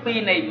nó TP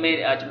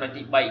này ở chúng nó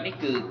TP này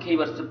cứ khi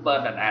mà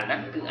super đặt án đó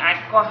cứ ai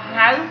có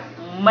hai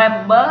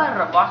member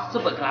rồi bóc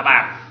super class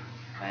bạn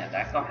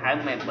đã có hai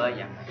member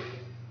vậy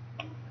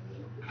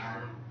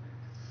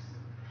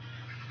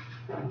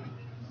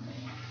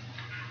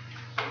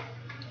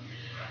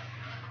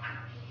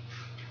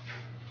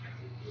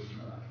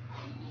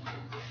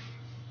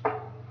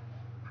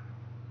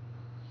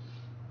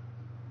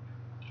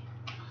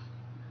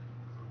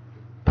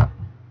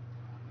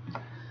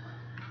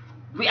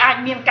vì ai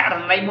miên cả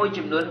lần này môi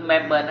trường luôn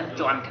member nó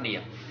chọn cái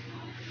điểm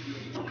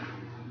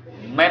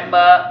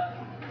member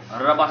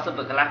robot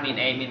super class min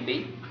A min B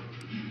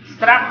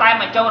strap tay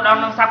mà cho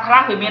đông năng sắp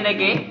class vì min này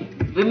kì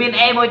vì min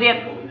A môi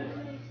tiền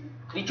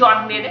đi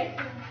chọn đi đấy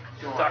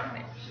chọn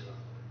này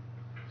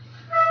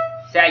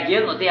xe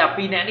dưới của tia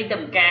pin này đi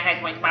tầm ca hay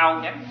ngoài bao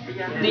nhé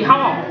đi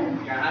ho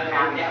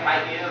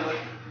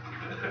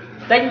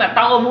tính mà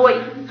tao mui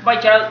quay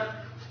chơi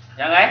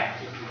chẳng ấy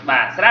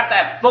bà strap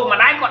tay phục mà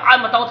nãy còn ai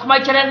mà tao thay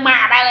cho nên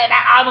mà đây là đã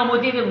ai mà mua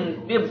tí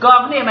điểm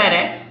con cái này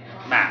đấy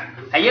bà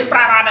thầy dân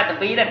pra ra đây từ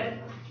tí đây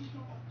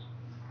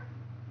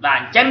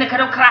bà chân này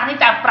không khá ní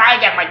ta pra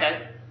chẳng mày tới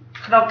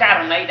không ca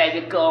thằng này đây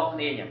cái con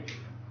này nhỉ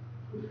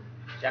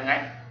chẳng ấy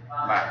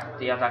bà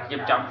thì ta giúp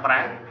trong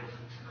pra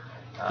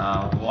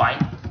white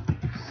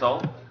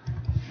số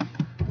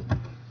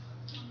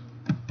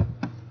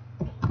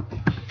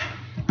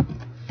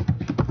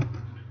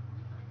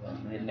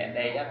mình để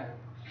đây chắc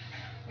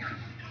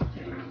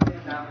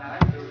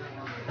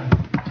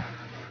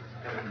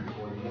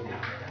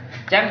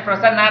chẳng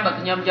percent nào bật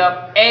nhầm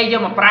cho e vô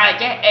mà pra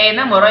chứ e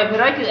nó mở rồi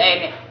phía cứ e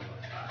này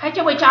hay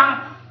cho bây trong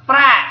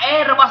pra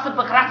e robot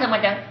super class thôi mà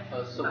chẳng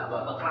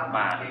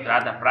mà ra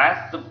là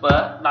pra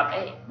super dot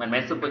e mình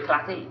mới super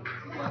class đi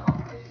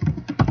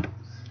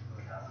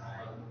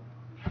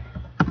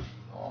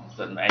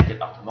dần e chỉ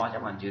đọc thôi cho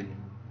mình chưa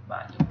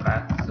và chụp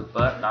pra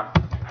super dot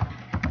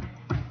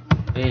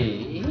e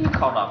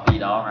không đọc gì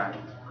đó mà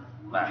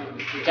và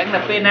chẳng là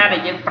pena để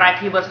dân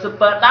private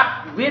super đắt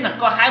viết là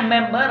có hai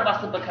member và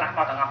super class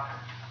vào thằng ngọc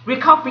vì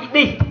copy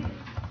đi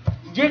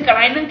dân cái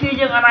này nó kia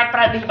dân ở đây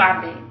private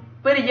bàn đi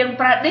bây giờ dân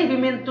private vì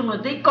mình tụi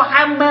mình có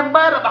hai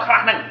member và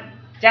class này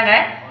chẳng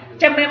ấy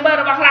chẳng member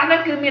và class nó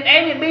cứ miền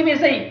A miền B miền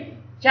C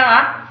chẳng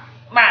hả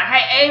mà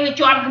hay em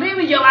chọn cái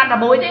bây giờ bạn là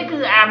bối thế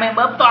cứ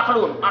member to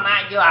luôn còn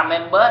ai giờ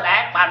member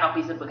đã ban nó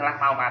super class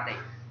vào bàn đi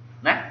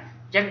nè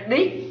chẳng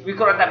đi vì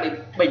con ta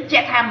bị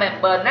chết hai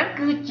member nó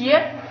cứ chia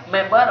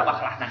member là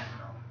bạc lạc này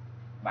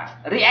bà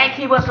react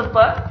khi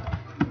super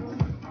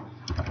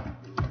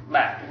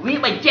bà vì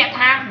mình chết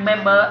thang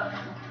member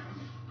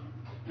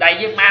đại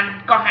diện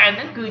man có hai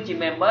nó cứ chỉ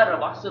member rồi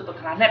bot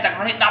super class nên chẳng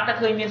có thể đọc ta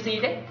khơi miền si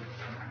đấy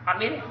bạn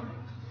biết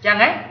chẳng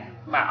ấy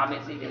mà ở miền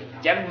si đấy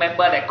chẳng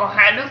member này có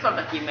hai nước sao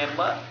ta chỉ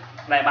member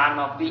đại ban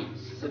nó vì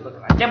super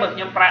class chắc bực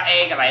nhầm pra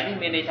e cái này thì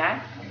miền đây thái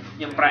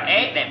nhầm pra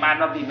e đại ban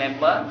nó vì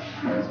member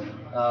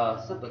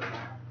super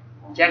class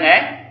chẳng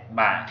ấy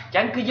bà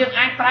chẳng cứ dân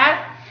ai pra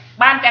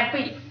ban trang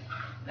phi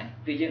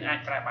vì dân ai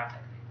trai ban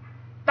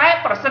tại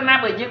persona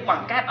bởi dân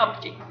bằng cách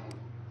object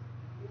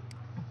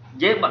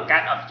dân bằng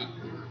cách object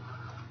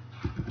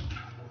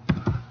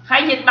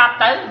hay dân đọc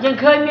tới dân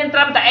khơi miên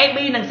trăm tại AB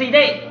nâng CD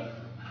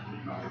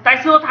tại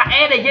xưa thả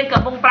E để dân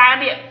cầm bông pra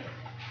điện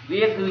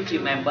vì cứ chỉ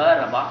member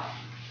là bó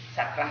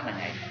sạc ra là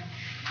này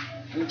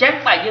chắc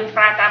bà dân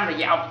pra tam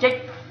là object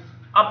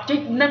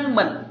object nâng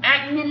mình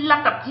ai nên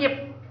lắp tập hiệp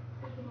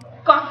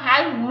có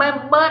hai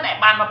member đại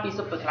ban mà bị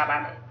super class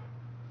ban này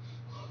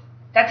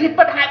cái thiết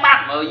bất hai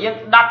bạn ở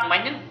dân đọc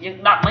máy nhá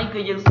dân đọc mấy cứ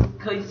dân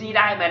khơi si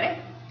đai mà đấy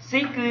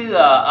si cứ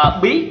ở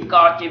bí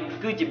có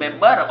chỉ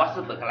member rồi có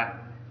super class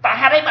tại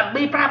hai đấy bạn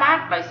bi pra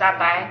bát tại sao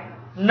tại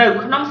nếu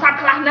nó sát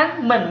class đó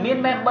mình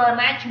miên member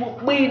nãy một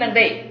bi năng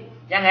gì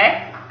chẳng ấy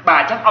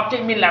bà chắc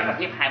object mình làm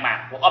tiếp hai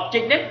bạn của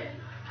object đấy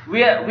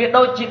việc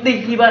đôi chỉ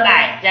đi khi bên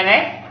này chẳng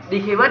ấy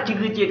đi khi vớt chỉ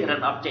cứ chia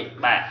thành object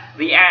bà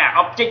vì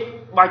object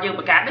bao nhiêu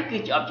một cái nó cứ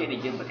chỉ object để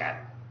dương một cái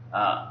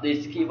this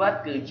keyword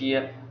គឺជា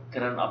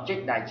current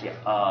object ដែលជា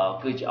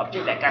គឺជា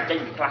object ដែលកើតចេញ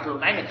ពី class ខ្លួន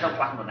ឯងនៅក្នុង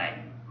class ខ្លួនឯង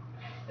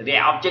វា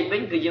object វិ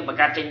ញគឺយើងបង្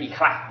កើតចេញពី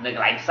class នៅក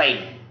ន្លែងផ្សេង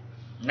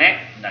ណា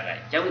ហ្នឹងហើយ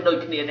អញ្ចឹងវាដូច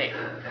គ្នាទេ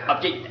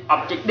object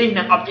នេះ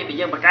និង object ដែល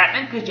យើងបង្កើតហ្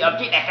នឹងគឺជា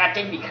object ដែលកើត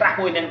ចេញពី class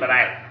មួយនឹងដ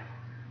ដែលអ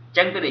ញ្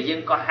ចឹងពេលដែលយើង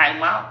កោះហៅ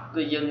មក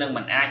គឺយើងនឹង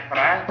មិនអាចប្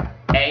រើ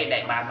A ដែ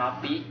លបានមក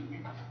ពី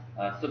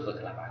super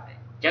class បានទេអ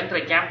ញ្ចឹងត្រូ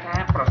វចាំថា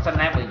ប្រសិន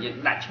ណាបើយើង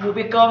ដាក់ឈ្មោះ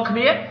វាកងគ្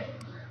នា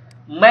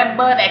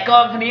member ដែលក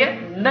ងគ្នា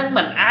នឹង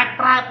មិនអាច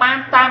ប្រើបាន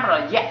តាមរ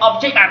យៈ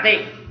object បានទេ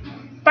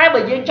តែបើ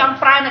យើងចង់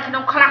ប្រើនៅក្នុ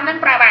ង class ហ្នឹង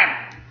ប្រើបានអ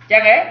ញ្ចឹ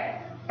ងហ៎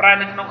ប្រើ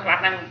នៅក្នុង class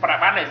ហ្នឹងប្រើ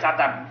បានដោយសារ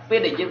តែពេល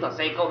ដែលយើងសរ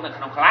សេរកូដនៅ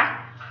ក្នុង class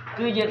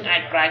គឺយើងអា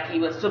ចប្រើ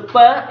keyword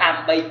super ដើ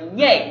ម្បី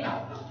ញែក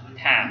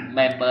ថា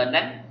member ហ្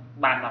នឹង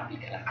បានមកពី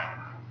class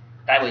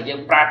តែបើយើង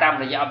ប្រើតាម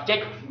រយៈ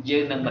object យើ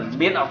ងនឹងមិន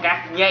មានឱកាស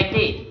ញែក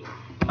ទេ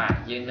បាទ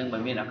យើងនឹងមិ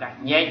នមានឱកាស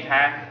ញែកថា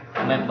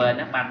member ហ្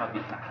នឹងបានមកពី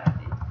class ទេអ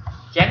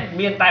ញ្ចឹង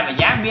មានតែម្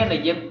យ៉ាងមានតែ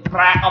យើងប្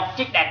រើ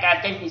object ដែលកើត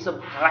ចេញពី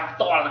super class ផ្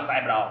ទាល់ហ្នឹងតែ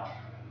ម្ដង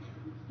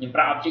ខ្ញុំប្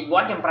រើ object 1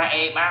ខ្ញុំប្រើ A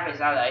បានដោយ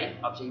សារអី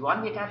object 1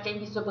វាកើតចេញ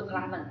ពី super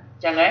class ហ្នឹងអ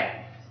ញ្ចឹងហ៎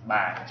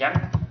បាទអញ្ចឹង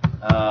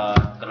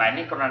កន្លែង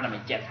នេះគ្រាន់តែប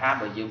ញ្ជាក់ថា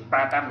បើយើងប្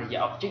រើតាមរយៈ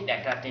object ដែល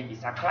កើតចេញពី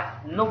super class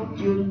នោះ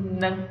យើង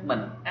នឹងមិន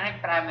អាច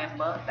ប្រើ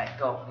member តែ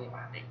កងគ្នា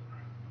បានទេ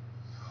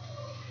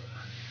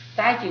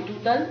តែជាទូ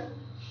ទៅ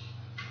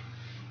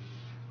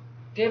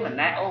គេមិន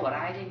ណែ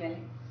override ទេមែន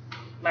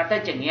បាទទៅ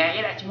ចង្អាយ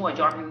ឯដាក់ឈ្មោះឲ្យ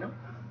ជាប់នឹងអ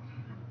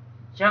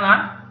ញ្ចឹងហ៎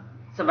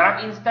សម្រាប់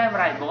instance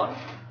variable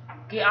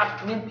គេអត់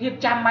មានភាព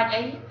ចាំបាច់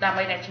អីដើម្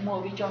បីដាក់ឈ្មោះ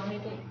វាជាប់គ្នា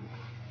ទេ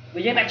បើ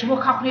យើងដាក់ឈ្មោះ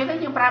ខុសគ្នាទៅ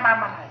យើងប្រើបាន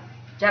បាត់ហើយអ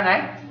ញ្ចឹងហ៎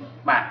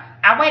បាទ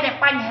អ្វីដែល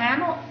បញ្ហា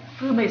នោះ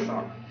គឺ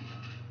method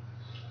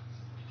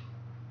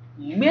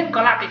មានក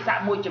លៈទេសៈ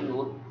មួយចំ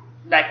នួន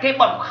ដែលគេ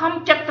បង្ខំ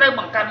ចិត្តត្រូវ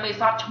បង្កើត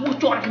method ឈ្មោះ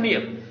ជាប់គ្នា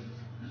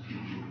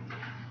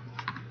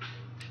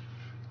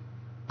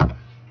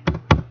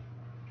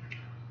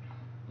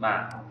បាទ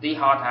ទី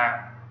ហោថា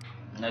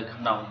នៅក្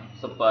នុង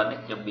super នេះ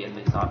ខ្ញុំមាន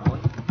method មួយ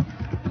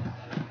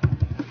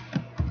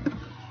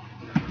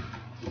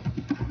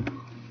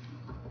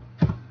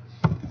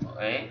អូ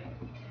ខេ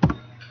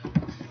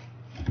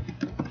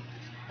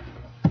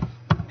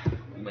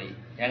មី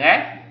យ៉ាងហ្នឹង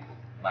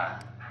បាទ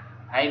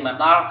ហើយមក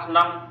ដល់ក្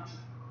នុង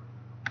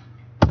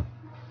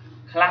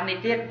class នេះ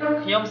ទៀត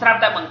ខ្ញុំស្រាប់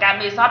តែបង្កើត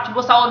method ឈ្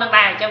មោះ0នឹង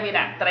ដែរអញ្ចឹងវា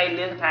ដាក់ត្រី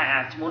លឿងថា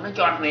ឈ្មោះនឹង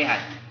ជាប់គ្នាហើយ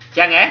អញ្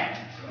ចឹងហ៎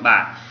បា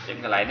ទអញ្ចឹង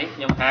កន្លែងនេះ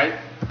ខ្ញុំហៅ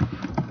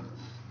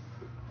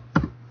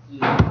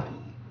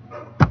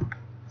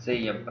C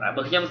ខ្ញុំប្រើ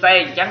បើខ្ញុំសេ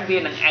អញ្ចឹងវា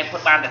នឹង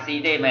output បានតែ C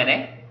ទេមែនទេ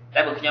តែ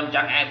បើខ្ញុំច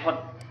ង់ output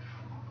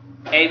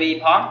AB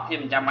ផងខ្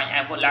ញុំមិនចាំបាច់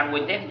output ឡើងវិ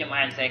ញទេខ្ញុំ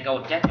អាចសេកូដ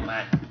ចេះខ្ញុំ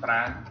អាចប្រើ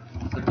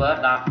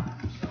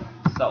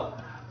super.so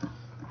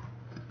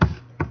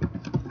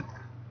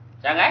អ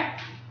ញ្ចឹងហ៎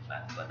បា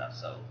ទ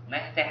super.so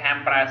នេះតែហាម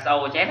ប្រើ so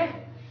ចេះណា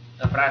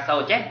ទៅប្រើ so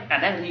ចេះអា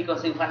ហ្នឹង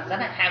recursive function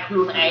ណាហៅខ្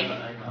លួនឯងអ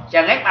ញ្ចឹ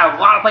ងហ៎បើ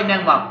វល់ពេញហ្នឹ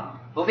ងមក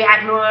ព្រោះវាហៅ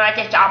ខ្លួនឯង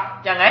ចេះចប់អ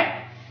ញ្ចឹងហ៎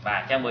បាទ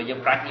អញ្ចឹងបើយើង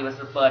ប្រើ keyword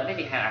super នេះ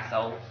វាហៅអា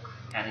so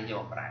អានេះយ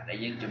កប្រើដែល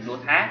យើងចំនួន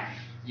ថា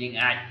យើង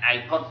អាច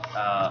output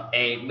A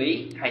B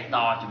ហើយត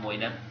ជាមួយ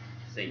នឹង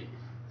C អញ្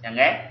ចឹង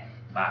ហ៎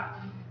បាទ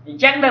អ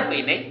ញ្ចឹងនៅពេ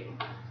លនេះ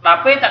ដ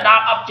ល់ពេលទៅដ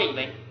ល់ object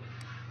វិញ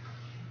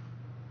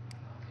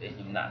ទេខ្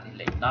ញុំដាក់ទី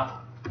លេខ10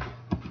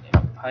លេខ20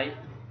បាទហើយ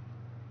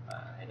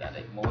ដាក់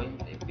លេខ1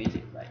លេខ2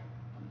លេខ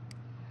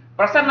3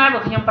ប្រសិនណាបើ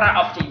ខ្ញុំប្រើ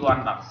object 1.0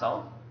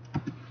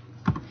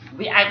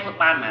 វា output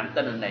បានប៉ុន្មាន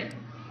ទិន្នន័យ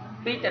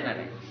2ទិន្ន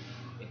ន័យ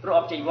ព្រោះ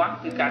object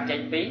 1គឺការចេញ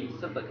ពី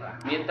super class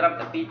មានត្រឹម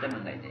តែ2ទិន្ន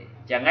ន័យទេអ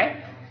ញ្ចឹងហ៎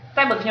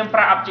តែបើខ្ញុំប្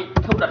រើ object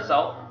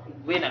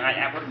 2.0 វានឹងអាច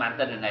output បាន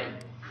ទិន្នន័យ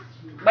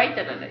3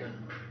ទិន្នន័យអញ្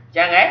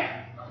ចឹងហ៎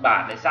បា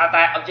ទដោយសារ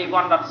តែ object 1.0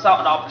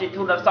 ដល់ object 2.0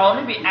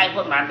 នេះវា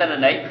output បានទិន្ន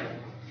ន័យ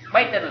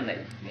3ទិន្នន័យ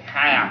វា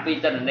ហៅអា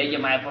2ទិន្នន័យយ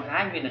កមក output ហើ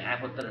យវានឹង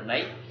output ទិន្នន័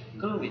យ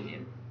គឺវាទៀត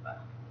បាទ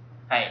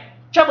ហើយ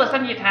ចុះបើសិ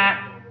នជាថា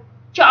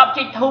ចុះ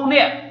object 2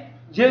 នេះ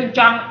យើងច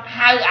ង់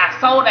ហៅអា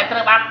0ដែលត្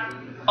រូវបាន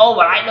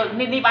override ដូច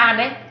នេះបាន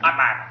ទេអត់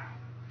បាន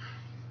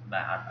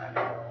បាទអត់បានអ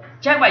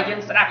ញ្ចឹងបើយើង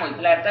ស្ដាប់មួយ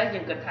ផ្លែទៅយើ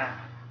ងគិតថា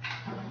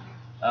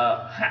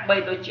ហាក់បី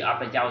ដូចជាអត់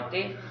ប្រយោជន៍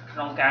ទេក្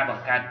នុងការប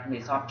ង្កើត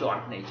method ជា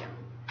ប់គ្នាអញ្ចឹង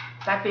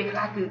តែពេលខ្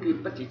លះគឺ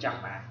ពិតជាចង់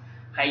បាន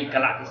ហើយក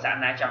លៈទេសៈ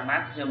ណាចង់បា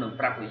នខ្ញុំនឹង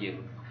ប្រាប់ពួកយើង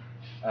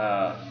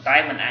តែ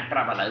មិនអាចប្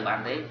រាប់ឥឡូវបាន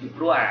ទេពី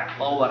ព្រោះអា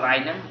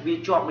override ហ្នឹងវា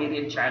ជាប់មេ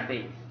រៀនច្រើនពេ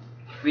ក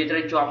វាត្រូ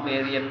វជាប់មេ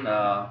រៀន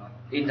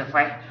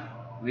interface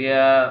វា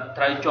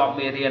ត្រូវជាប់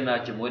មេរៀន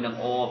ជាមួយនឹង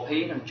OOP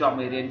និងជាប់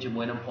មេរៀនជា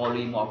មួយនឹង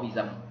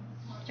polymorphism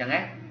អញ្ចឹងណា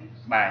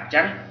បាទអញ្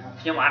ចឹង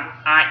ខ្ញុំ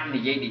អាចនិ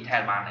យាយ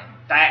detail បានទេ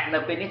តែនៅ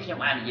ពេលនេះខ្ញុំ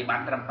អាចនិយាយបា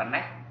នត្រឹមប៉ុណ្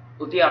ណេះ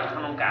ឧទាហរណ៍ក្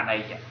នុងករណី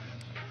ចឹង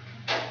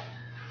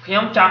ខ្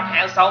ញុំចង់ហៅ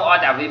សូវឲ្យ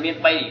តែវាមាន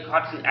3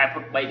 record គឺ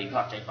output 3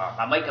 record ចេញមក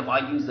ដើម្បីកុំឲ្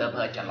យ user ប្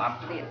រើច្រឡំ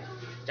គ្នាអ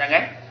ញ្ចឹងហ៎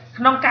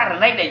ក្នុងករ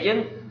ណីដែលយើង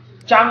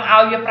ចង់ឲ្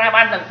យវាប្រើ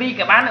បានទាំងពីរ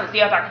ក៏បានឧ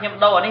ទាហរណ៍ថាខ្ញុំ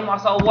ដូរអានេះមក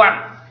សូ1អញ្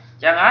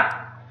ចឹងហ៎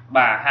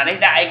បាទអានេះ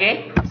ដាក់អីគេ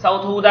សូ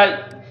2ទៅអ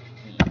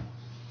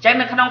ញ្ចឹង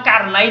នៅក្នុងក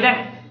រណីហ្នឹង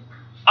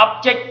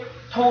object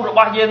 2 រប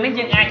ស់យើងនេះ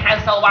យើងអាចហៅ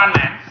សូបាន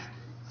ណា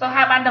សូ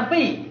ហៅបានទាំង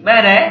ពីរមែន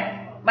ទេ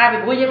បាទពី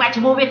ព្រោះយើងដាក់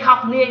ឈ្មោះវាខុស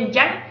គ្នាអញ្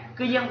ចឹង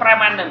គឺយើងប្រើ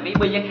បានទាំងពីរ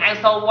បើយើងហៅ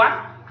សូ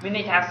1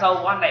 mini tha sâu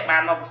one đại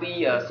ban nó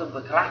pi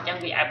super class chẳng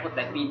bị ai put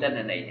tại pi tên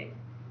này này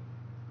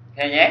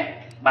thế nhé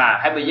bà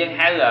hay bây giờ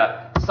hai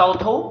sâu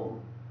thú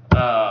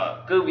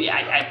cứ bị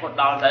ai put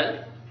đo tới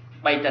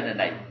bay tên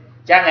này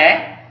chẳng hả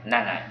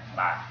năng này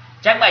bà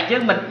chẳng bài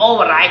dương mình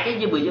override cái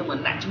như bây giờ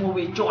mình nặng mua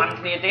vi cho ăn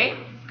kia thế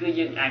cứ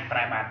dương ai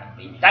phải bàn thằng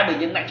tí tại bây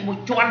giờ nặng mua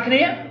cho ăn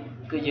kia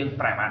cứ dương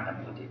phải bàn thằng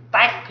tí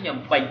tại cái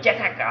nhầm bệnh chết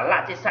hay cả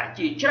là chết sạn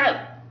chỉ chơi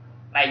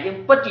này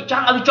dương bất chỉ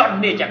trong ai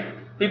chọn này chẳng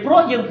vì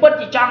pro dương bất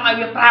chỉ trong ai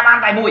phải bàn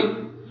tại mùi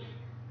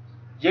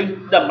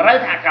dương đầm rơi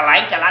thả cả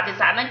lấy cả là chết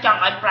sạn nó trong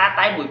ai phải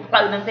tại mùi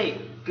pleu năng thì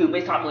cứ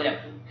mấy sọt mùi này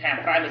hàm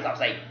phải mấy sọt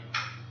xây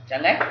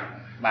chẳng đấy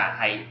mà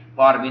hay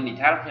for mình đi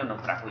theo đồng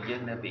phạt của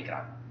dương nên bị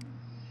cản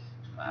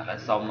là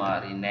xong mà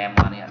rename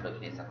mà này được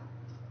thế sao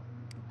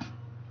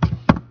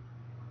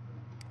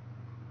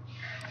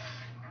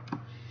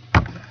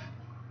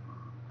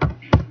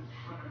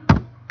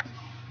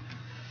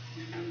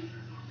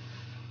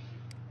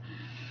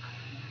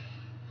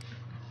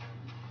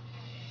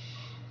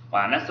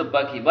và nó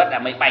super keyword là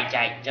mấy bài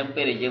chạy trong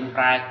ពេលដែលយើង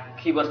ប្រើ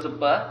keyword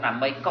super ដើ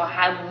ម្បីកោះ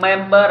ហៅ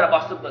member រប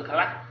ស់ super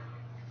class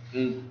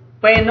គឺ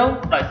ពេលនោះ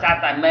ដោយសារ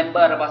តែ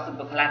member របស់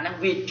super class ហ្នឹង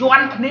វាជា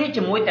ន់គ្នា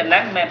ជាមួយតែនឹ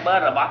ង member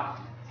របស់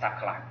sub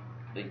class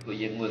ដូចពួក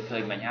យើងមើលឃើ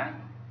ញមិញហើយ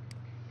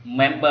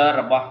member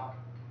របស់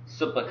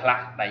super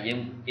class ដែលយើង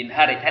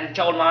inheritance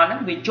ចូលមកហ្នឹង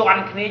វាជា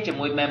ន់គ្នាជា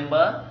មួយ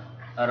member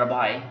រប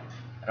ស់អី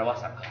របស់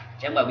sub class អ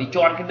ញ្ចឹងបើវា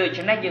ជាន់គ្នាដូ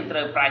ច្នេះយើងត្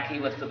រូវប្រើ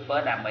keyword super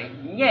ដើម្បី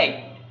ញែក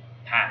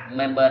ថា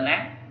member ណា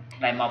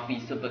ដែលមកពី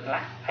super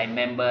class ហើយ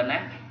member ណា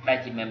ដែល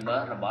ជា member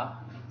របស់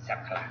sub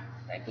class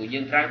តែពួកយើ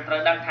ងត្រូវ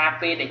ដឹងថា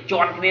ពេលដែល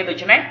ជាន់គ្នាដូ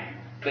ច្នេះ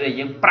ពេលដែល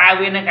យើងប្រើ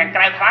វានៅខាង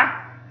ក្រៅខ្លះ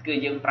គឺ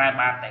យើងប្រើ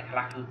បានតែខ្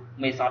លះគឺ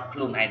method ខ្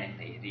លួនឯងហ្នឹង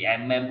ទេរីឯ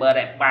member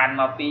ដែលបាន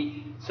មកពី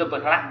super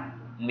class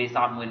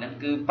method មួយហ្នឹង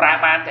គឺប្រើ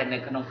បានតែនៅ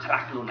ក្នុងខ្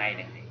លះខ្លួនឯងហ្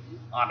នឹងទេ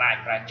អត់អាច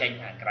ប្រើចេញ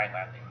ខាងក្រៅ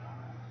បានទេ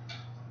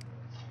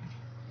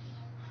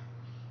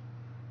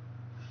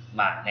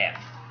បាទនេះ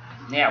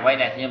អ្វី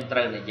ដែលខ្ញុំត្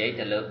រូវនិយាយ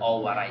ទៅលើ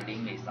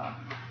overriding method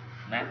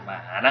ណាបា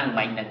ទអាហ្នឹង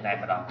មិនដឹងតែ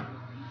ម្ដង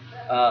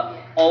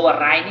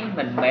override នេះ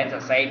មិនមែនស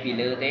រសេរពី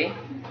លើទេ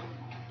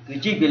គឺ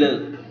ជីពីលើ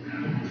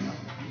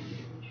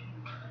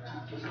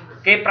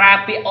គេប្រើ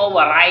ពាក្យ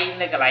override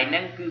នៅកន្លែងហ្នឹ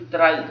ងគឺ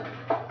ត្រូវ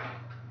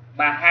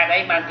បាទហេតុអី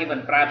បានគេមិន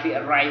ប្រើពាក្យ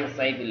write សរ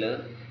សេរពីលើ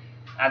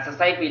អាសរ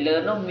សេរពីលើ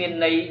នោះមាន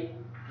ន័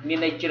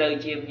យជ្រៅ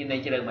ជាងមានន័យ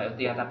ជ្រៅមកឧ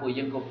ទាហរណ៍ថាពួក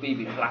យើង copy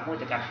ពី flash មួយ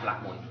ទៅកាន់ flash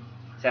មួយ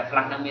តែ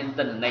flash ហ្នឹងមាន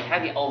ទិន្នន័យហើយ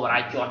វា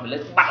override ជាប់ពីលើ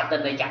បាត់ទិ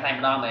ន្នន័យចាស់តែ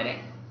ម្ដងមែនទេ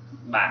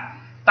បាទ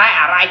តែ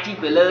អា write ជី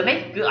ពីលើនេះ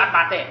គឺអត់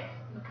បាត់ទេ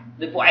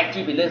ដូចពួកឯងជី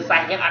ពីលើសេះ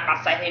អញ្ចឹងអត់បា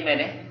ត់សេះទេមែន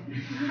ទេ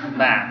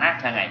បាទណា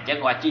ហ្នឹងហើយអញ្ចឹង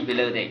គាត់ជីពី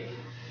លើទេ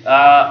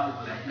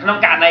ក្នុង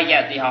ករណីជា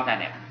ឧទាហរណ៍ថា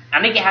នេះអា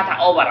នេះគេហៅថា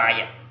override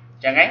អ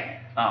ញ្ចឹងហ៎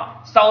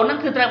សូនហ្នឹង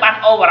គឺត្រូវបាន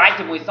override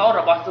ជាមួយសូន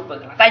របស់ super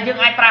class តែយើង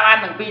អាចប្រើបាន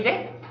ទាំងពីរទេ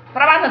ប្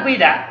រើបានទាំងពីរ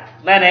ដែរ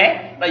មែនទេ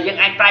ដល់យើង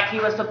អាចប្រើ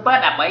keyword super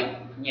ដើម្បី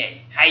ញែក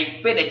ហើយ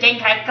ពេលដែលចេញ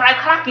ខែក្រៅ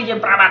ខ្លះគឺយើង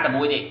ប្រើបានតែ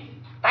មួយទេ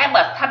តែ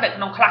បើស្ថិតនៅ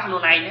ក្នុងខ្លះខ្លួ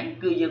នឯងហ្នឹង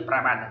គឺយើងប្រើ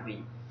បានទាំងពីរ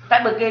តែ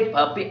បើគេប្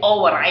រើពាក្យ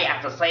override អា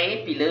សរសេរ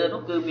ពីលើ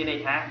នោះគឺមានន័យ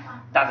ថា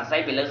តែសរសេរ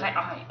ពីលើហើយអ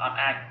ស់ហើយអត់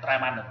អាចប្រើ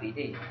បានទាំងពីរ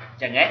ទេអ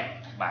ញ្ចឹងហ៎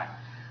បាទ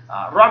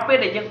រាល់ពេល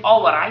ដែលយើង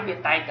override វា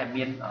តែងតែ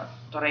មាន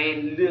train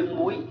លឿង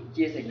មួយ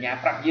ជាសញ្ញា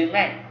ប្រាប់យើង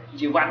ដែរ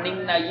ជា warning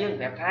នៅយើង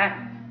ប្រាប់ថា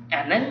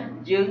អាហ្នឹង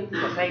យើង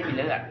សរសេរពី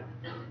លើអ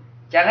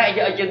ញ្ចឹងហើយ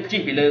យើងជិះ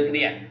ពីលើគ្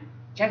នាអ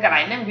ញ្ចឹងកន្លែ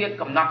ងហ្នឹងវា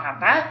កំណត់ថា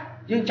តើ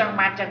យើងចង់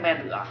បានចឹងមែន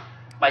ឬអត់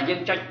បើយើង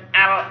ចុច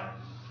alt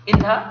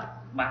enter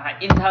បាទហើយ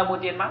enter មួយ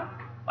ទៀតមក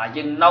បាទ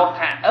យើង note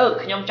ថា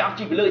ខ្ញុំចង់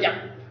ជិះពីលើចឹង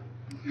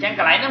អញ្ចឹងក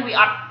ន្លែងហ្នឹងវា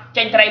អត់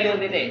ចេញ train លឿង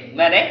ទេ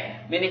មែនទេ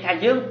មានន័យថា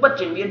យើងពិត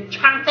ជាមានឆ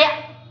ន្ទៈ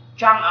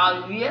ចង់ឲ្យ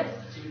វា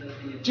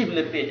ជិះពី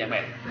លើទៀតចឹងមែ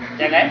នអញ្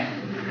ចឹងហ៎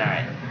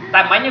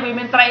តែមិញវា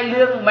មាន train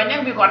លឿងមិញហ្នឹ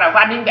ងវាគាត់ថា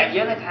warning ប្រាប់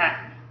យើងថា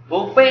ព្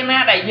រោះពេលណា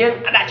ដែលយើង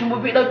ដាក់ជាមួយ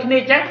វាដូចគ្នា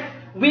ចឹង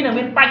វានឹង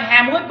មានបញ្ហា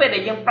មួយពេលដែ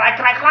លយើងប្រើ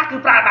ក្រៅខ្លះគឺ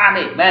ប្រើបាន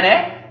ទេមែនទេ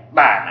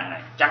បាទហ្នឹងហើ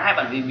យចឹងហើយ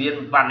បាទវាមាន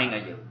warning ឲ្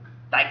យយើង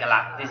តែកលៈ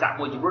ទេសៈ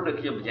មួយចំនួនដូច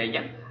ខ្ញុំនិយាយ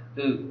ចឹង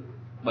គឺ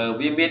បើ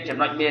វាមានចំ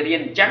ណុចមេរៀន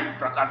អញ្ចឹង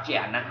ប្រកាសជា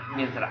អាហ្នឹង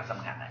មានសារៈសំ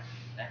ខាន់ដែរ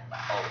ណាបា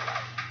ទអូ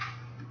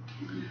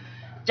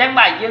ចឹង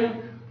បាទយើង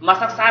មក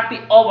សិក្សាពី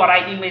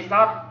overriding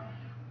method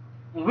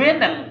វា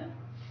នឹង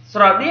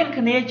ស្រដៀង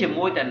គ្នាជា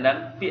មួយទៅនឹង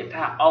ពាក្យ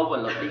ថា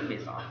overloading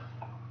method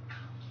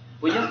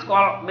ពួកយើងស្គា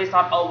ល់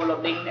method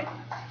overloading ទេ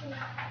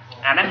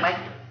អាហ្នឹងមិន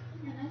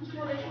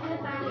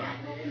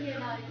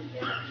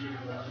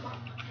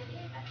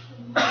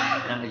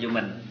ហ្នឹងគឺ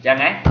មិនអញ្ចឹង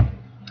ហ៎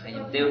ខ្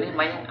ញុំទាវនេះ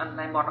មិនអត់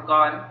ណៃមកតក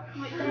ហ្នឹង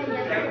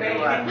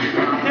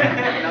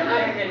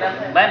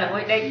បែរល្ងួ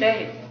យដេកទេ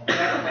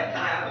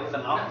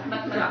សំអង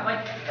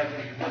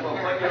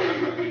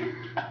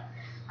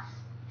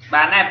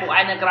បាទណែពួកឯ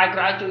ងនៅក្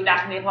រៅជួយដា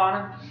ក់គ្នាផង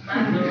ណា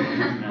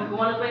មួយ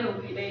គួរលើពេលលោក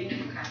ពីដេក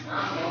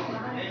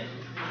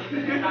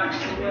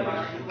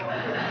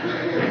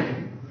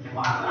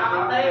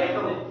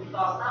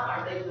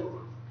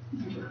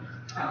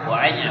ពួក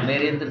ឯងអាមេ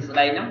រៀនទ្រឹស្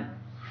ដីហ្នឹង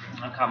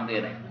អត់ខំរៀ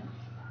នទេ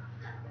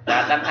តែ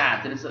ដឹងថា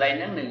ទ្រឹស្ដី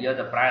ហ្នឹងនឹងយក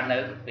ទៅប្រើនៅ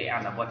ពេលអ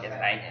នុវត្តជាក់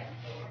ស្ដែងទេ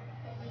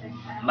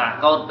បាទ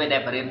កូនពេលដែ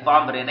លបរៀនហ្វ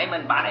មបរៀនអីមិ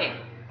នបាត់ទេ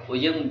ពួក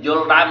យើងយ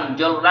ល់ដើមមិន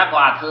យល់ដែរក៏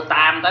អាចធ្វើ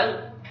តាមទៅ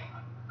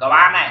có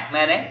bán này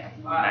mẹ đấy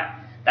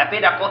tại vì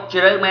đã có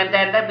chơi men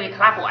tên đấy vì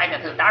khác của anh là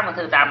thử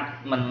tam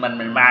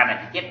mình ba này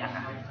chết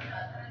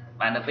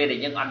bà nó về để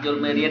những anh vô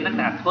mê riêng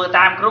là thơ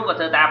tam group và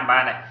thơ tam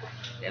ba này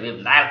để vì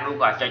mình ai group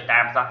vào chơi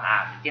tam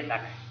sao chết này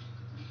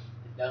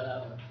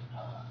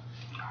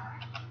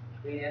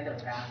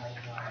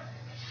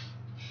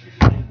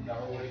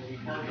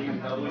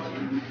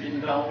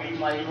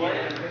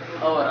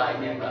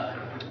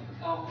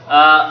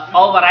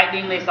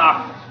overriding method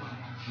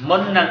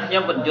mình là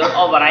nhóm bình thường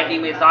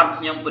overriding method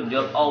nhóm bình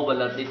thường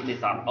overloading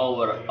method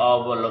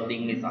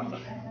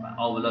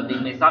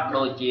overloading method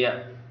đôi chia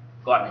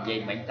còn là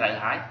gì mình trái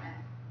hái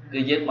cứ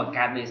dứt bằng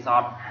cái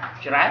method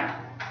trái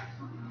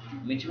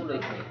mình chúng đôi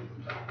khi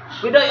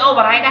với đôi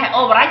override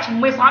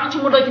method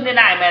chúng đôi khi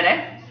này mẹ đấy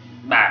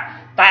bà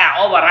ta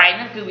override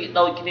nó cứ bị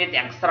đôi khi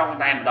chẳng strong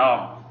tay một đòn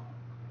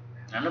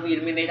nó vì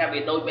mình đây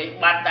bị đôi bị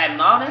ban tay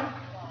nó đấy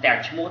แต่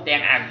ชั่วโมงแต่ง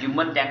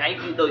argument แต่งไอ้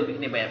คือโดยเป็น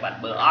ในแบบ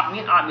เบอร์ออฟ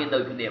มินโด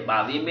ยคือเดียวบ่า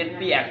วิเป็น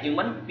ปี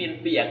argument เป็น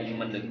ปี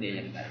argument โดยคือเดียวอ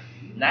ย่างไร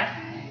นะ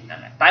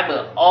แต่เบอ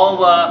ร์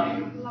over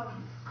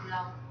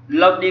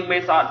loading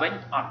method ไว้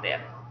ออกแต่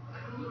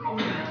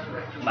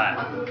บ่า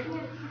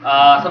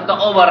สมมติ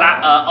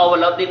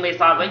overloading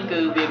method ไว้คื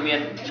อวิเป็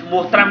นชั่วโม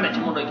งตรัมแต่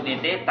ชั่วโมงโดยคือเดีย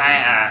วแต่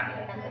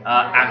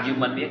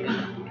argument นี่คือ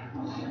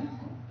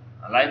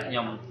อะไรย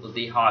มอุ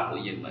ติหอดผู้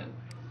ยืมเลย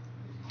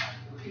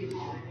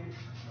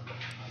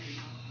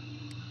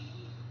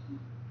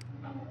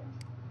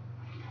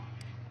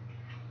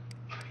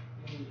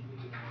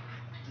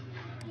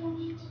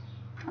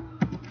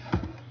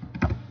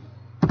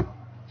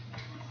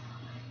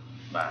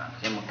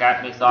thêm một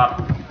cái method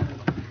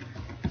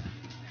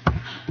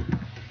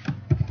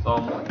số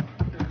 1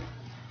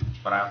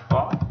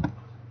 paragraph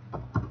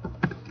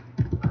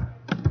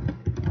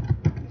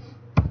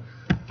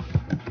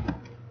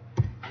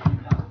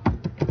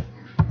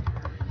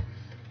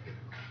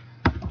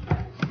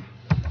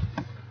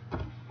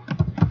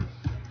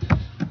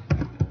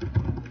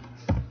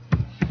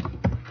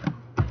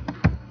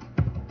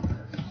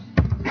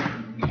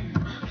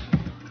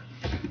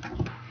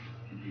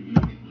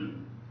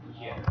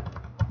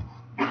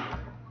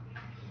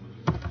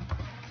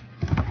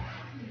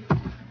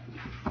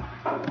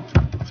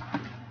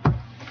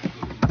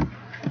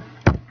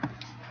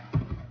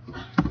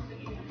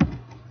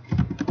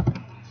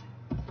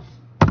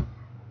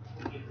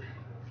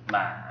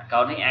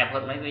câu này ai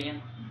phớt mấy cái nhá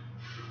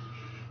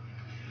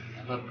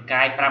phớt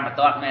cài pram mà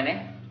toát này đấy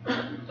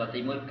toát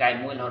thì mũi cài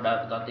mũi nó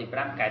đợi toát thì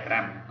pram cài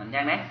pram mình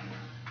nhang đấy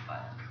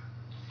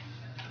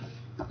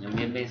dùng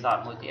miên bê sọt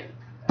mũi tiền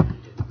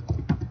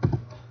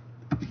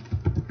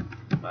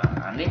và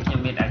anh ấy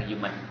dùng miên ăn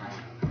dùng mình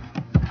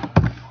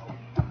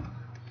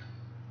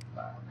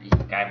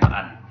cài mà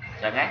ăn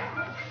chẳng ấy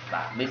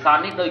và bê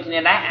sọt ấy đôi khi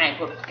này đấy ai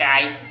phớt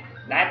cài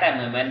đá tay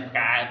người mình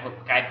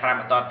cài pram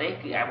mà toát đấy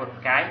cứ ai phớt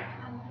cài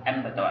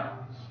ăn mà toát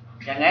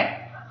chẳng ấy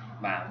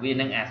mà viên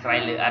năng sai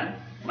lựa ấn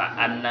và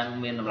anh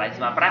năng miền lại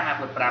smart prang hay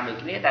phật pram được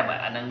cái tại bởi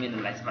anh năng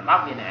miền lại smart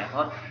box viên này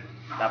thôi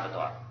ta phải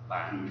toán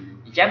và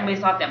chắc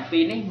method tạm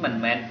pin ấy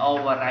mình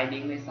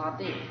overriding method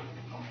đi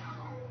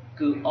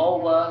cứ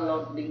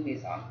overloading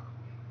method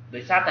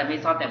để sao tại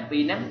method tạm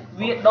pin ấy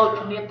viết đôi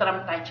cái này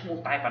tầm tay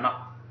chung tay và nọ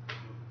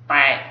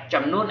tại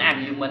chấm nút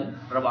argument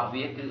rồi bảo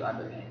viết cứ ở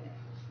đây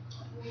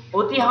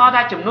ủa thì họ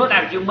ta chấm nút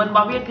argument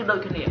bảo viết cứ đôi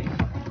cái này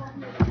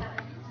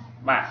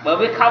mà bởi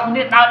vì không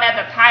biết đâu đây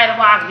là thay là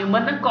vào nhưng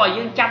mình nó coi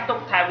dương chấp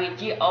tục thay vị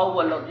trí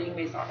overloading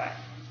method này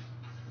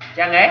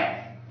chẳng ấy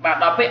và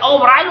đọc về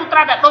override lúc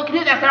ta đã đôi khi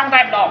là trong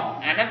tay đòn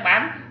nó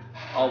bán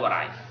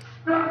override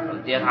đầu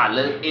tiên họ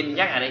lựa in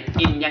chắc là đây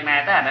in như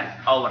này tới là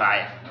nó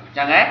override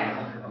chẳng ấy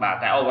và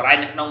tại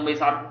override nó nông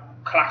method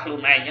class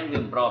luôn này những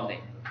viên prom này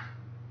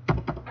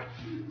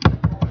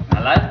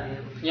lấy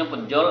nhưng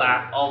mình vô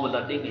là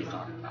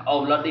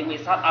overloading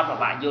method ở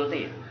bạn vô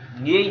thì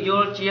nghe vô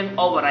chiên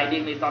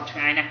overriding method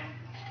ngay nè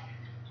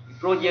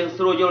rồi dương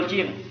sưu vô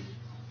chiên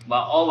và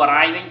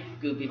override với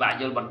cứ vì bạn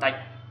vô bằng tay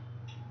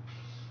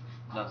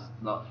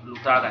lúc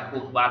ra tại khu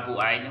ba vụ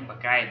ai nó mà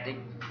cay tích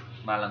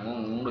mà là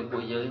ngon đôi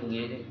cuối giới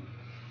nghe đấy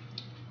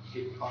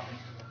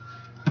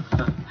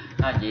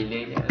gì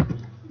đi đấy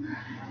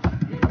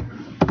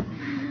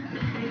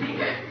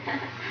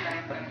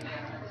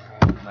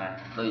mà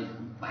tôi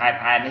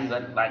hai đến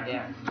gần ba chứ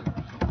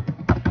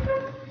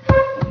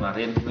mà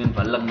riêng nguyên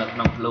phải lần được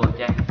nông luôn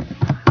chứ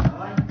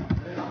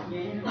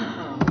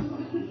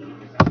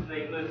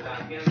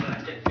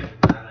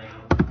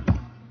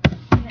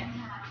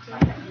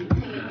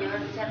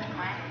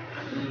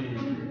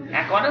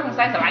có đứa thằng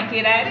sai sờ anh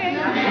kia đấy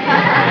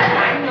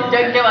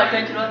chân cho bà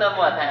chân cho nó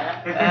một hả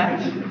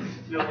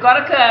có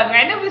đứa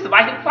ngày nó bị sờ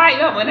bài được phai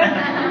nữa mà đấy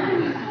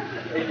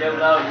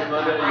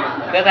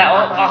cái thằng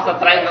ở sờ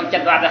trai mình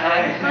chân đoạt rồi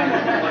hai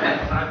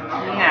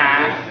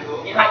ngà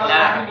phải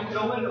là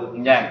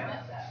dạ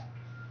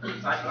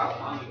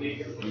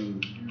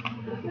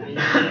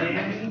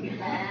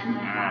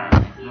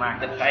mà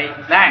cái tay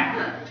đây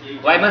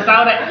vậy mà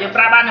sau đấy giờ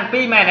pra ban thằng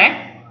pi mày này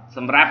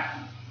sầm rap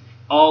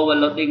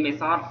overloading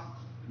method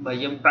bởi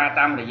dương pra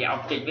tam để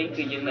object với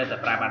cứ dương nơi tập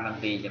pra ban thằng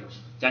pi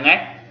chẳng ấy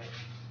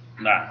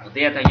បាទឧ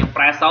ទាហរណ៍ថាខ្ញុំ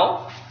ប្រើសូ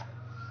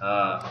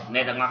អ្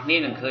នកទាំងអស់គ្នា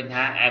នឹងឃើញ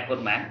ថា output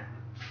មែន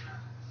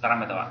តាម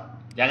មិនតអ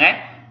ញ្ចឹងហ៎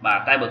បាទ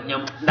តែបើខ្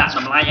ញុំដាក់ត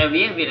ម្លៃឲ្យ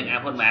វានឹង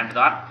output មែនបន្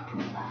ត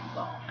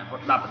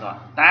output 10បន្ត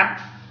តាម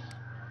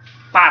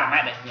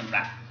parameter ដែលខ្ញុំ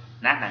ដាក់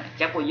ណាអញ្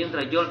ចឹងពួកយើងត្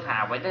រូវយល់ថា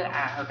អ្វីទៅ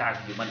ហៅថា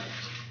argument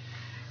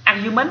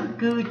argument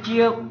គឺជា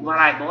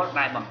variable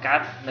ដែលបង្កើត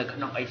នៅក្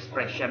នុង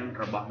expression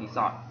របស់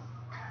method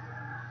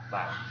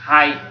បាទ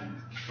ហើយ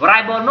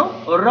variable នោះ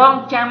រង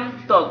ចាំ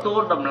ទទួ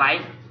លតម្លៃ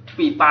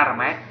ពី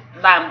parameter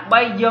ដើម្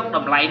បីយកត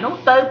ម្លៃនោះ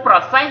ទៅ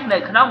process នៅ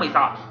ក្នុង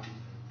method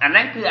អាហ្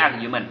នឹងគឺ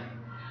argument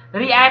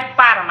រីឯ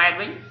parameter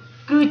វិញ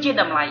គឺជា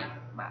តម្លៃ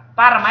បាទ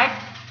parameter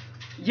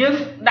យើង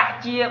ដាក់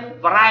ជា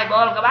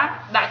variable ក៏បាន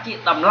ដាក់ជា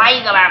តម្លៃ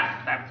ក៏បាន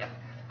តាមចឹង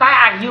តែ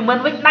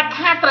argument វិញដាច់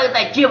ខាតត្រូវ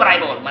តែជា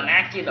variable មិនអា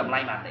ចជាតម្លៃ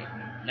បានទេ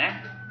ណា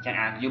ចឹង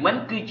argument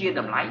គឺជា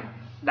តម្លៃ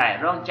ដែល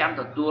រងចាំ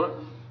ទទួល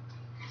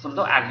សំ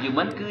ដៅ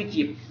argument គឺ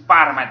ជា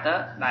parameter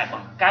ដែលប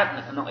ង្កើត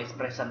នៅក្នុង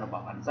expression រប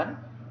ស់ function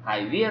ហើយ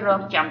វារ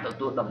ងចាំទ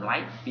ទួលតម្លៃ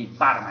ពី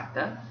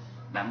parameter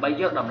ដើម្បី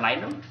យកតម្លៃ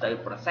នោះទៅ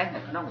process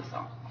នៅក្នុង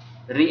method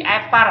រីឯ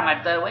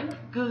parameter វិញ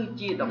គឺ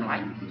ជាតម្លៃ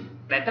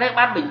ដែលត្រូវ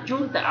បានបញ្ជូ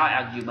នទៅឲ្យ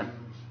argument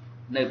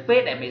នៅពេល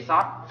ដែល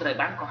method ត្រូវ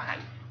បានកោះហៅ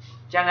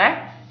ចឹងហ៎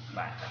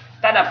បាទ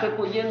តែដល់ពេល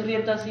ពួកយើងរៀ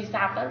នទៅ C#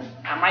 ទៅ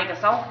អា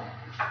Microsoft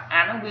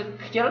អានោះវា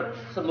ខ្ជិល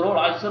សម្រួល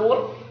ឲ្យស្រួល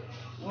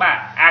បាទ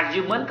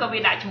argument ក៏វា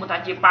ដាក់ឈ្មោះថា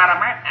ជា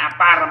parameter អា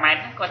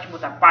parameter ក៏ឈ្មោះ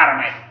ថា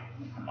parameter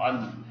អត់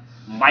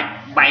មិន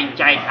បែង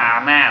ចែកថា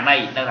ណាណៃ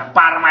ទៅថា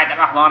parameter ទាំ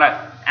ងអស់ហ្មងទៅ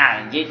អា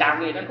និយាយតាម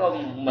វាហ្នឹងក៏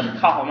មិន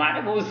ខុសប្រហែល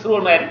ទេព្រោះស្រួល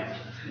មែន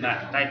ណា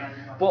តែ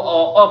ពួក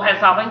open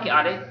source ហ្នឹងគេអ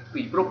ត់ទេ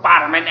ពីព្រោះ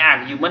parameter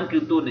argument គឺ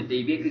តួនាទី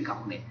វាគឺខុស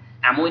គ្នា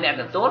អាមួយអ្នក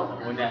ទទួល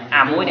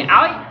អាមួយអ្នក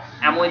ឲ្យ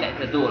អាមួយអ្នក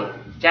ទទួល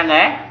អញ្ចឹង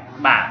ហ៎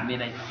បាទមាន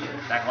ន័យ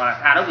តែគាត់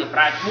ថានោះវាប្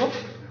រើឈ្មោះ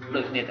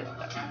ដូចគ្នាទៅ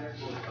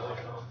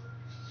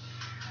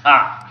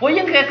ពួក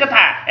យើងគេគិត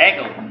ថាអេ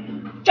កូ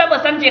ចុះបើ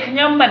សិនជាខ្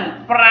ញុំមិន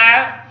ប្រើ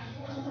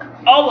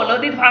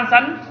overloaded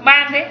function បា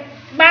នទេ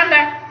បាន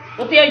ដែរ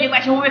ឧទាហរណ៍យើងដា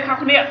ក់ឈ្មោះវាខុស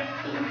គ្នា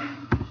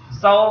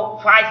so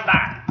 5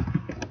 star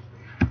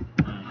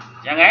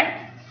ចឹងហ៎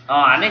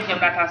អានេះខ្ញុំ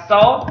ដាក់ថា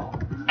so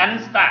n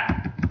star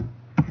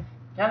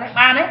ចឹងហ៎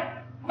បានទេ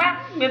បាទ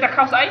មានតែ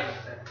ខុសស្អី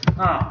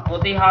ឧ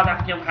ទាហរណ៍ថា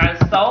ខ្ញុំហៅ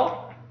so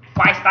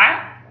 5 star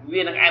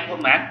វានឹង output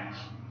មែន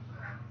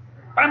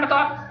បានបន្ត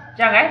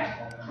ចឹងហ៎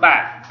បា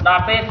ទដ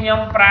ល់ពេលខ្ញុំ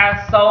ប្រើ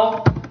so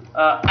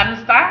n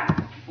star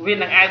វា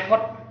នឹង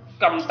output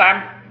កំតាម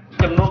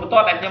ចំនួនបន្ទា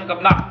ត់ដែលខ្ញុំកំ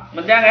ណត់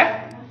មិនចឹងហ៎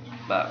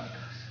បាទ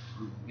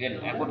វានឹ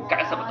ង output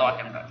 90បន្ទាត់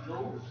ចឹងទៅ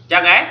ចឹ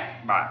ងហ៎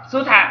បាទសួ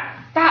រថា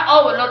តើ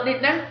overload នេះ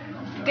ហ្នឹង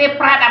គេ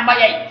ប្រើដើម្បី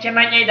អីចំ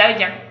ណេញអីទៅ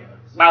ចឹង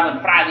បើមិន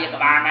ប្រើវាក៏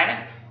បានដែរណា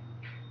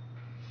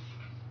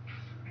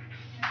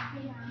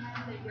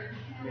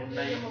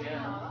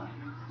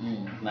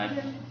បាទ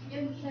យើ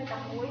ងchơiតែ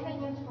មួយតែ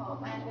យើងឆ្លង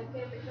បានទៅ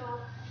គេបញ្ចូល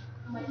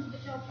មិនប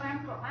ញ្ចូល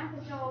5ក៏បានប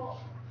ញ្ចូល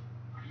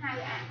ហើយ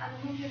អាអត់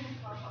នេះយើង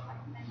ឆ្លងក៏បាន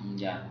ដែរ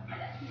ចា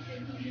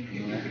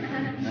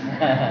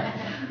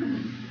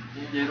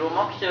និយាយរួមម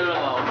កខ្ជិល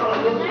ហ៎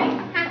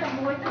ហាក់តែ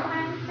មួយទៅបា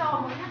នចូល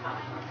មួយណាក៏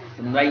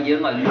សម្លេងយើង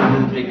ឲ្យលឺ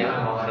ពេកទៅ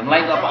សម្លេ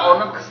ងរបស់បងអូន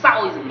ហ្នឹងខ្សោ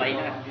យសម្លេង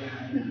ហ្នឹង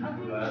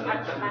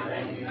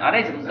អត់ទេ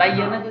សម្លេង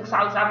យើងហ្នឹងគឺខ្សោ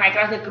យថ្ងៃក្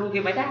រោយធ្វើគ្រូគេ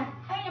មិនដែរ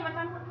ខ្ញុំមិន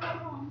បានធ្វើគ្រូ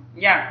ផង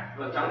យ៉ា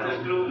ចង់ធ្វើ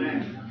គ្រូដែរ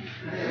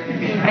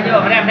ហើយយ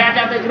កម្នាក់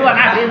ចាំទៅគ្រូអា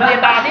ណារៀន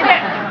ដល់ទៀតទេ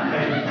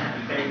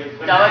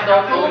ចូលទៅ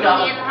គ្រូដ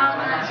ល់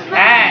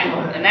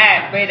ណែ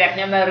ពេលដែលខ្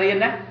ញុំនៅរៀន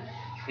ណា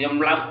ខ្ញុំ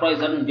ឡើងប្រយ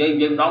សិននិយា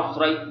យម្ដង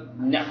ស្រី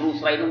អ្នកគ្រូ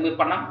ស្រីនោះមាន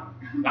ប៉ុណ្ណឹង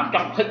ឡើងច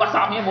ង់ភ្លេចបាត់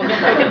សោកខ្ញុំមកខ្ញុំ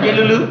ទៅនិយាយ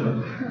លឺ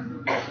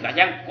តែអញ្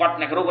ចឹងគាត់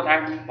អ្នកគ្រូគាត់ថា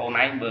បង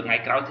ឯងបើថ្ងៃ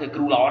ក្រោយធ្វើគ្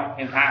រូល្អខ្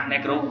ញុំថាអ្ន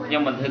កគ្រូខ្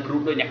ញុំមិនធ្វើគ្រូ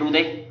ដូចអ្នកគ្រូ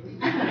ទេ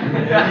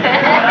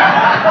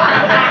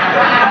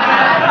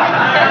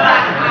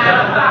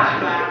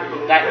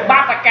តែបា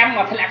បកម្មម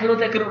កធ្លាក់គ្រូ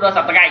ធ្វើគ្រូដល់ស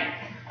ប្តាហ៍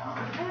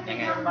ហ្នឹង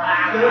ហើយ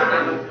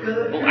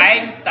ពួកឯង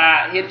តា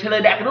ហ៊ានឆ្លើ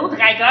យអ្នកគ្រូ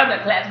ថ្ងៃក្រោយតែ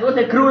ធ្លាក់គ្រូធ្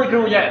វើគ្រូឲ្យគ្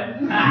រូចឹង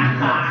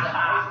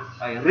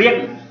ហើយរៀង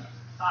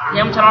ខ្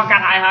ញុំឆ្លងកា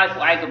ត់ហើយពួ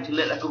កឯងកុំឆ្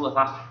លៀតគ្រូអត់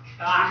សោះ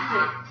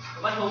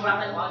មិនហូបប្រាប់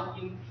តែបងខ្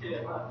ញុំជឿ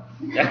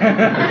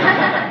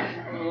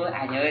អ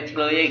ញអើយឆ្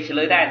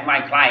លើយដែរស្មៃ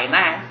ខ្លាយ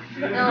ណា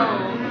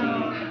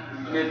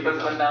មានប៉ុ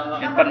ណ្ណឹង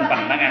មានប៉ុណ្ណឹង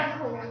ហ្នឹង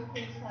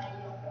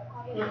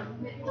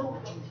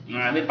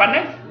មានប៉ុណ្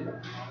ណឹង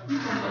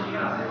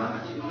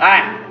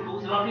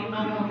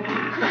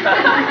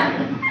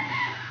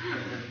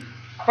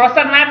ប្រ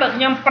សិនណាបើ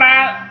ខ្ញុំប្រើ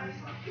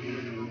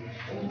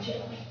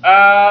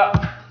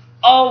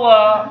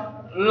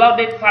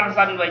overloaded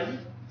function វិញ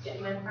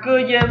គឺ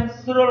យើង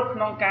ស្រួលក្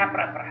នុងការប្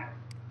រើប្រាស់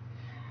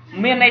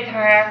មានន័យ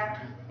ថា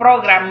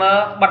programmer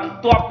បន្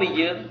ទាប់ពី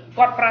យើង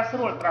គាត់ប្រើស្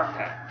រួលត្រង់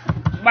ថា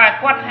បើ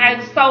គាត់ហៅ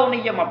សូ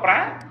នេះយកមកប្រើ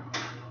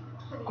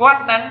គា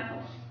ត់នឹង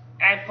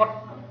output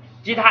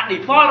ជាថា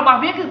default របស់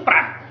វាគឺ5អ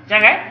ញ្ចឹ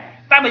ងហ៎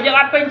តែបើយើង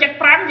អត់ពេញចិត្ត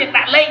5យើង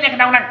ដាក់លេខនៅក្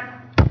នុងហ្នឹង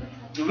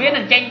វា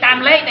នឹងចេញតាម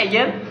លេខដែល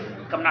យើង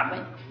កំណត់វិ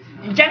ញ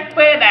អញ្ចឹង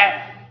ពេលដែល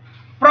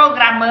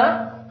programmer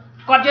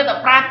គាត់យកទៅ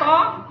ប្រើត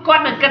គា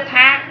ត់នឹងគិត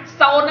ថា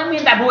សូនហ្នឹងមា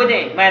នតែមួយទេ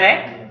មែនទេ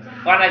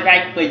គាត់តែចែក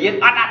ពេលយើង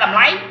អត់ដាក់តម្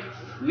លៃ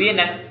វា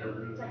នឹង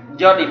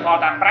do default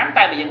tam pram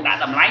tại vìយើងដាក់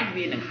តម្លៃ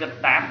វានឹងគិត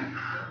តាម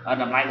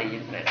តម្លៃដែលយើ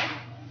ងត្រូវដាក់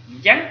អ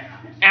ញ្ចឹង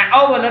អា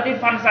overloading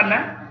function ណា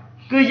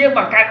គឺយើងប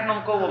ង្កើតក្នុង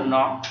គោលបំណ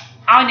ង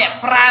ឲ្យអ្នក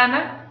ប្រើ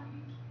ណា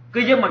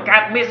គឺយើងបង្កើ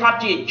តមេសត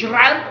ជាច្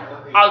រើន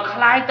ឲ្យค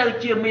ล้ายទៅ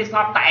ជាមេស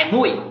តតែ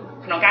មួយ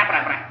ក្នុងការប្រើ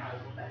ប្រាស់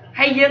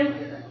ហើយយើង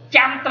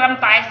ចាំត្រឹម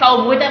តែ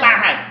01ទៅបាន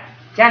ហើយអ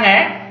ញ្ចឹងហ៎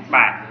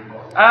បាទ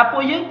ពួ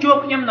កយើងជួប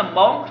ខ្ញុំដំប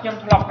ងខ្ញុំ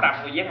ធ្លាប់ប្រាប់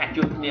ពួកយើងអាច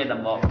ជួបគ្នាដំ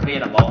បងខ្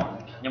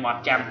ញុំអ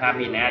ត់ចាំថា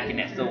ពីណាជា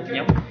អ្នកសួរខ្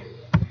ញុំ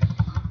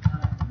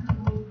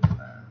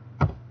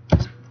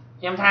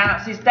ថា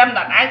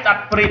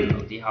system.out.print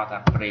ឧទាហរណ៍ថា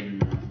print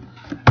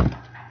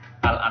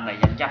ln អី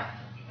យ៉ាងចាស់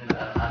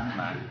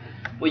បាទ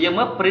ពួកយើង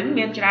មើល print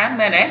មានច្រើន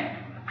មែនទេ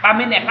បើ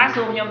មានអ្នកខ្លះ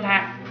សួរខ្ញុំថា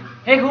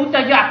ហេគ្រូទៅ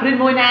យកអា print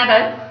មួយណាទៅ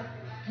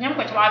ខ្ញុំ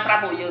ក៏ឆ្លើយប្រា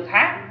ប់ពួកយើង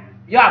ថា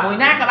យកអាមួយ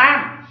ណាក៏បាន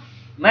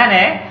មែន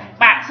ទេ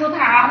បាទសួរ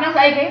ថាអស់ហ្នឹង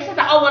ស្អីគេសួរ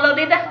ថា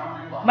overloaded ដែរ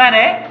មែន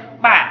ទេ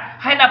បាទ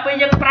ហើយដល់ពេល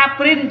យើងប្រើ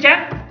print អញ្ចឹង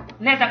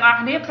អ្នកទាំងអស់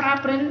គ្នាប្រើ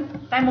print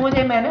តែមួយ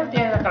ទេមែន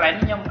ទេតែកន្លែង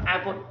នេះខ្ញុំ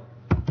output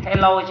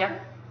hello អញ្ចឹង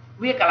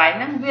វាកន្លែង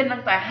ហ្នឹងវានឹ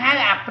ងតែហៅ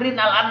អា print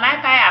ln ដែរ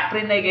តែអា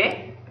print អីគេ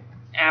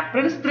អា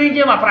print string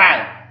យើងមកប្រើអ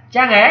ញ្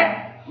ចឹងហ៎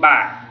បា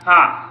ទ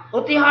ឧ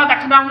ទាហរណ៍តែ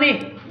ក្នុងនេះ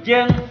យើ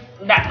ង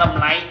ដាក់តម្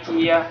លៃជា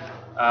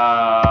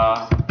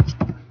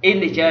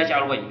integer ចូ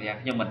លវិញ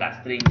ខ្ញុំមិនដាក់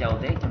string ចូល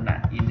ទេខ្ញុំដា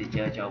ក់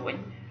integer ចូលវិញ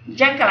អញ្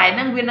ចឹងកន្លែងហ្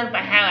នឹងវានឹង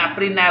តែហៅអា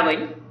print ណាវិញ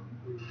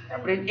អា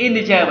print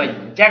integer វិញ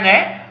អញ្ចឹងហ៎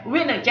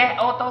វានឹងចេះ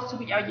auto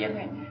switch ឲ្យយើងហ្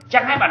នឹងអញ្ចឹ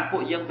ងហើយបានពួ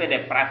កយើងពេលដែ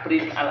លប្រើ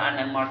print ln ហ្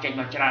នឹងមកចេញ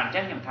មកច្រើនអញ្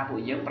ចឹងខ្ញុំថាពួក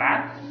យើងប្រើ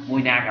មួ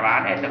យណាក៏បាន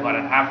ដែរតែគា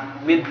ត់ថា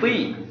មាន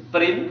2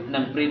 print និ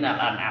ង print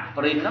ln អា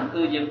print ហ្នឹង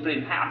គឺយើង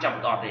print ហើយអត់ចប់ប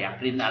ន្តទេអា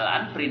print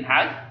ln print ហើ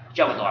យច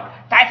ប់បន្ត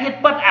តែធៀប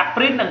ពិតអា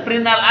print និង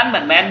print ln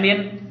មិនមែនមាន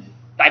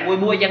តែ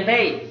មួយអញ្ចឹងទេ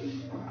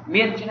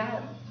មានច្រើន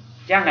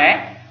អញ្ចឹងហ៎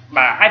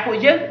បាទហើយពួក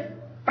យើង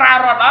ប្រើ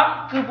រត់អត់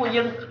គឺពួក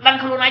យើងដឹង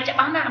ខ្លួនឯងច្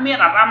បាស់ណាស់មាន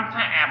អារម្មណ៍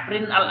ថាអា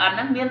print ln ហ្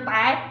នឹងមាន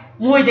តែ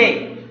មួយទេ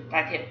តែ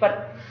ធៀបពិត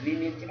វា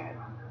មានច្រើន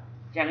អ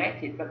ញ្ចឹងហ៎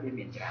ធៀបពិតវា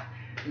មានច្រើន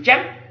អញ្ចឹង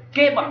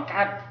គេបង្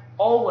កើត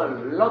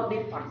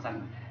overloaded function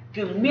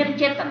គឺមាន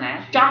ចេតនា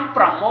ចង់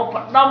ប្រមូល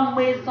ផ្ដុំ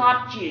មេសត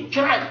ជា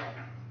ច្រើន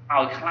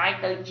ឲ្យคล้าย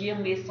ទៅជា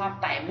មេសត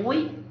តែមួយ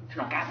ក្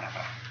នុងការប្រើប្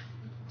រាស់អ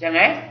ញ្ចឹង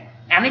ហ៎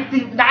អានេះគឺ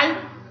ដៅ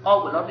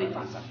overloaded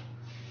function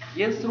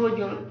យើងស្រួល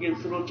យល់យើង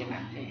ស្រួលចំ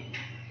ណាំទេ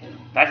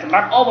តែសម្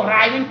រាប់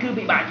override វិញគឺ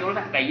ពិបាកយល់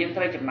ណាស់តែយើង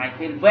ត្រូវចំណាយ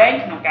ពេលវែង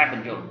ក្នុងការប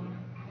ញ្យល់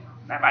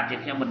តែបាទជា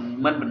ខ្ញុំ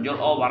មិនបញ្យល់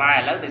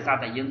override ឥឡូវដោយសារ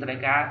តែយើងត្រូវ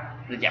ការ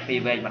រយៈពេល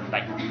វែងបន្តិ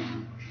ច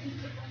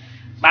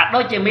បាទដូ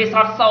ចជាមេស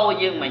តសូ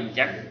យើងមិនអញ្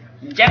ចឹ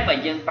ងបើ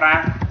យើងប្រើ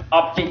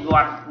object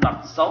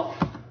one.so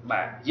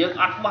បាទយើង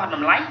អត់បោះត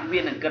ម្លៃវា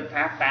នឹងគិត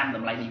ថាតាមត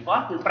ម្លៃ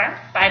default គឺ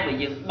5តែបើ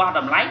យើងបោះ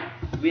តម្លៃ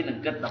វានឹង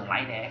គិតតម្លៃ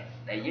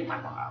ដែលយើងបាន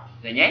បោះឲ្យ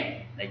ឃើញទេ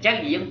អញ្ចឹង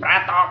យើងប្រើ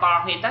តគ្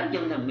នាទៅយើ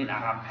ងនឹងមានអា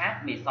រម្មណ៍ថា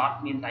មេសត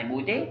មានតែមួ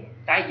យទេ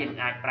តែយើង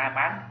អាចប្រើ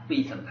បាន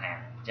2សន្តាន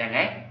អញ្ចឹង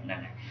ហ្នឹង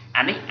ហើយ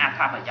អានេះអត្ថ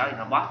ប្រយោជន៍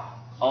របស់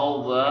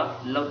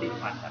overloaded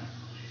function អ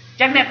ញ្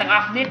ចឹងអ្នកទាំងអ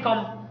ស់គ្នាកុំ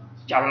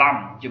ច្រឡំ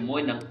ជាមួយ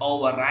នឹង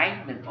override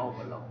និង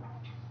overload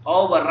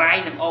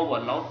override និង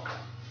overload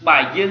បើ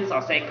យើងស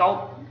រសេរកូដ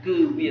គឺ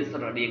វាស្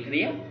រដៀងគ្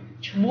នា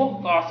ឈ្មោះ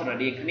ក៏ស្រ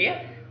ដៀងគ្នា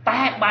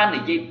តែបើនិ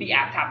យាយពីអ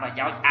ត្ថប្រ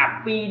យោជន៍អា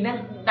ពីរហ្នឹង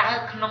ដើរ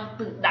ក្នុង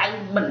ទិសដៅ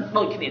មិន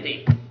ដូចគ្នាទេ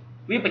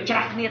វាប្រច្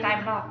រាស់គ្នាតែ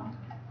ម្ដង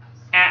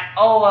អា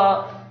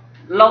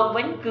overload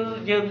វិញគឺ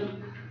យើង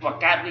ប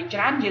ង្កើតវាច្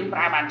រើនយើងប្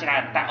រើបានច្រើ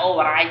នតែ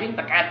override វិញ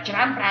បង្កើតច្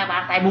រើនប្រើបា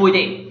នតែមួយ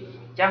ទេអ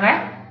ញ្ចឹងហ៎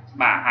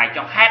បាទហើយ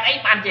ចុះហេតុអី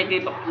បានជាគេ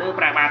លើ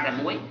ប្រើបានតែ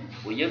មួយ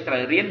ព្រោះយើងត្រូ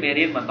វរៀនមេ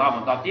រៀនបន្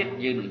តទៀត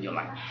យើងនឹងយល់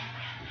ហើយ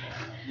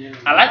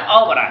ឥឡូវ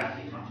override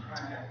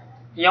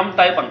ខ្ញុំ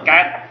ទៅបង្កើ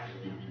ត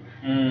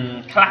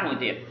ខ្លះមួយ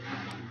ទៀត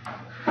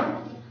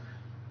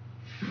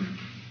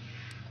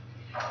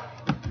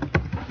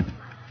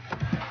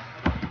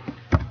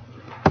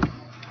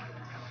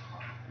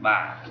បា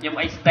ទខ្ញុំ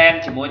extend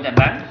ជាមួយតែ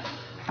ហ្នឹង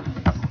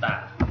start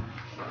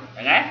ហ្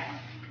នឹងហ៎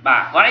បា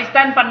ទគាត់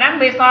extend ប៉ុណ្ណឹង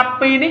មេសត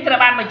2នេះត្រូវ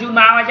បានបញ្ជូន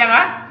មកអញ្ចឹង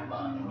ហ៎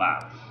បាទ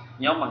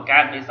ខ្ញុំបង្កើ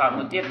តមេសត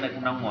មួយទៀតនៅ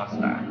ក្នុង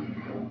master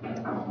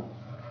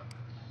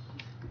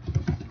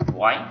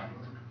void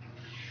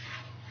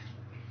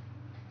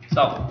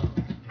so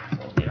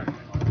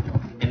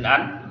in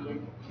an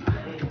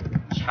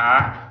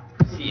char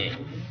ca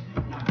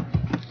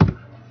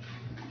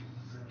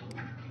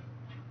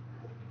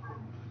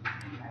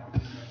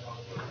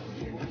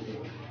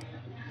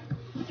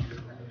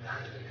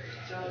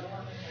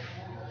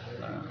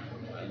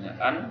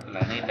ấn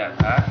là này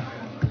data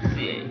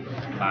ca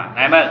បាទ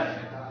ណែមើល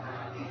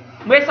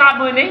មេសត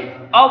មួយនេះ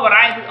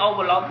override ឬ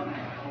overload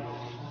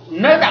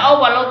នៅតែ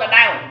overload ដ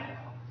ដែល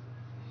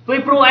ពី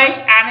ព្រោះអី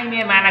អានេះ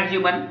មានប៉ុន្មាន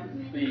argument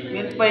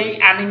មាន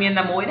2អានេះមាន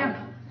តែមួយហ្នឹងអ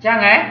ញ្ចឹង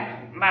ហ៎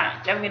បាទអ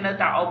ញ្ចឹងវានៅ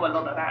តែ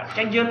overload ដដែលអញ្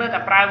ចឹងយើងនៅតែ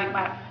ប្រើវា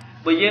បាទ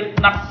បើយើង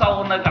ដាក់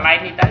0នៅកន្លែង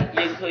នេះទៅ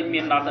យើងឃើញមា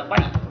នដល់ទៅ3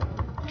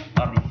ដ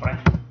ល់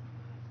refresh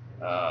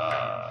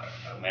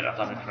មិនដ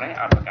ល់ refresh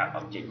អត់ប្រកាស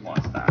object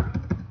monster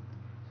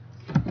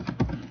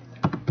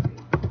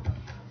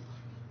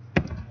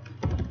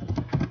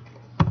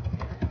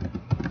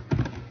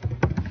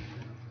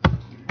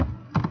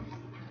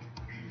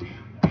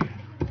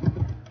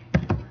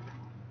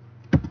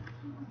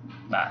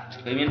បាទ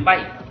គឺមាន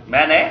3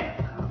មែនទេ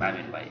បាទ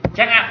មាន3អញ្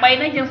ចឹងអា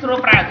3នេះយើងស្រួល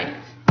ប្រើទេ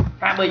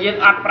ថាបើយើង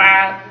អត់ប្រើ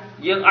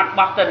យើងអត់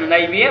បោះទិន្នន័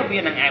យវា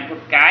នឹងឯពុត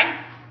កាយ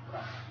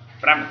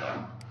5មិនទា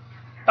ន់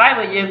តែ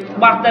បើយើង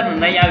បោះទិន្ន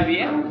ន័យឲ្យ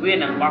វា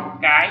នឹងបោះ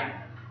កាយ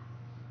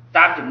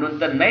តាមចំនួន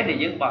ទិន្នន័យដែល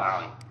យើងបោះឲ្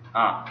យ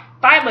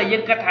តែបើយើ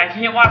ងគិតថា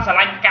ខ្ញុំអត់ស្រ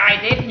ឡាញ់កាយ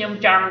ទេខ្ញុំ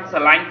ចង់ស្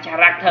រឡាញ់ច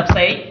រិតធ្វើផ្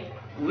សេង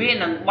វា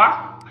នឹងបោះ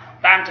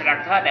តាមចរិត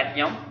ធ្វើដែលខ្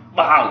ញុំ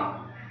បោះឲ្យ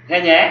ឃើ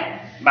ញទេ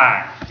បាទ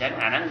អញ្ចឹង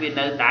អាហ្នឹងវា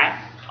នៅតែ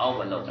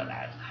overload ដ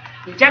ដែល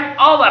អញ្ចឹង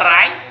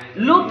override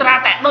លុះត្រា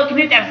តែដូចគ្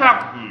នាទាំងស្រុង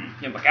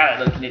ខ្ញុំបង្កើតឲ្យ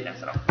ដូចគ្នាទាំង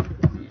ស្រុង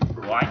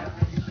right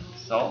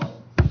so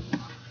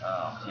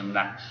ខ្ញុំ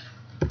ដាក់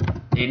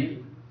in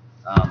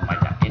មក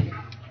ដាក់ in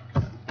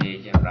ទី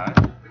ជាប្រហើយ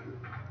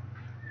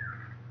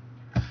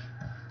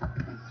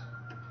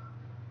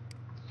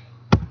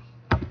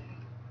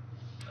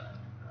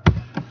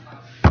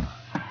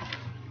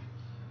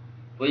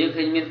ព្រោះយើង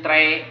ឃើញមានត្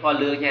រេពណ៌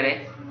លឿងចេះទេ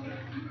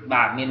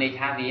បាទមានន័យ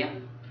ថាវា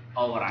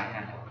override ហ្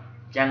នឹង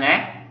អញ្ចឹងណា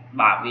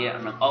បាទវា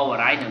នឹង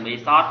override នឹង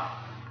method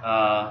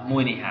មួ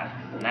យនេះហើយ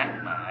ណា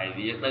បាទហើយ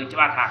វាទៅច្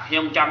បាស់ថាខ្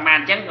ញុំចង់បាន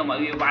អញ្ចឹងក៏មក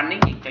វា one នេះ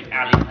យើងចុច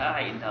enter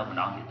ហើយ enter ម្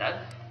ដងទៀតទៅ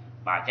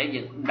បាទអញ្ចឹង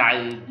យើងដៅ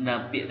នៅ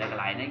ពាក្យតែក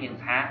ន្លែងហ្នឹងយើង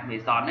ថា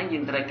method ហ្នឹងយើ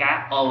ងត្រូវការ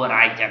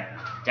override អញ្ចឹ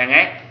ង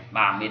ហ៎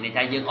បាទមានន័យ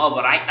ថាយើង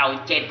override ដោយ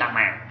ចេត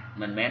នា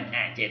មិនមែនអ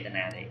ចេត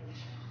នាទេ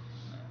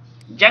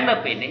អញ្ចឹងនៅ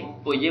ពេលនេះ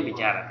ពួកយើងពិ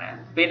ចារណា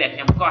ពេលដែលខ្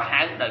ញុំកោះហៅ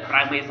ដោយប្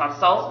រើ method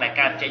so ដែល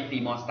កើតចេញពី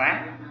monster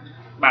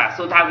បាទ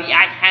សួរថាវា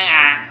អាចហៅ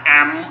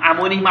អា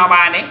មួយនេះមក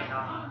បានទេ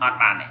អត់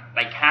បានទេ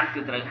តែខាតគឺ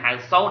ត្រូវហៅ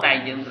so ដែល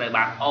យើងត្រូវ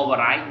បាន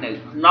override នៅ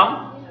ក្នុង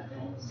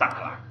ស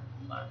ក្លា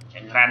បាទអញ្ចឹ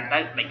ងច្រើនទៅ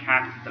តែខា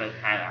តត្រូវ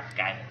ហៅអា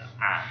កែ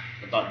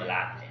បន្តដុល្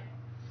លារ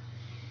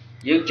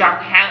យើងចង់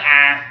ហៅ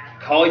អា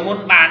ក្រោយមុន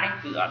បានទេ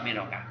គឺអត់មាន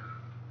ឱកាស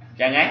អញ្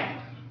ចឹងហ៎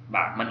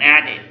បាទมันអាច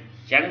ទេអ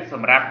ញ្ចឹងស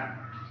ម្រាប់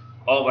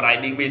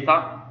overriding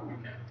method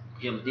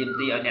ខ្ញុំទាម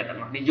ទារឲ្យអ្នកទាំង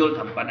អស់នេះយល់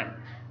ថាប៉ុណ្ណឹង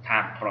ថា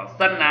ប្រ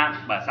សិនណា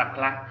បើសត្វ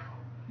ខ្លះ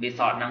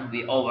method ហ្នឹង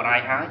វា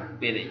override ហើយ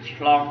ពេលដែល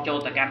ឆ្លងចូល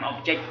ទៅកាន់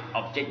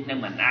object នឹង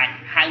មិនអាច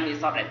ហៅ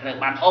method ដែលត្រូវ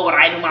បាន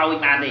override នោះមកវិញ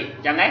បានទេអ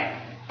ញ្ចឹងហ៎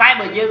តែ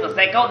បើយើងសរ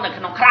សេរកូដនៅ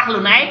ក្នុង class ខ្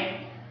លួនឯង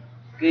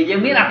គឺយើ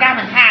ងមានឱកាស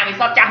នឹងហៅ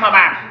method ចាស់មក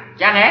បានអ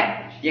ញ្ចឹងហ៎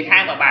យើងហៅ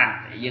មកបាន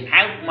យើងហៅ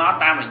មក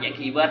តាមរយៈ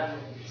keyword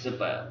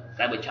super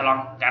តែបើឆ្លង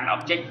កាន់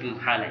object គឺ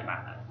ហៅឡើងបាន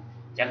អ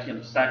ញ្ចឹងខ្ញុំ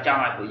ចង់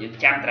ឲ្យពួកយើង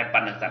ចាំតែ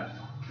ប៉ុណ្្នឹងសិន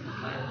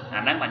អា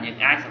ហ្នឹងបានយើង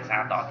អាចសិក្សា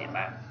តទៀត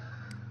បាន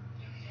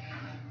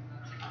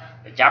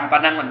ចាំប៉ុ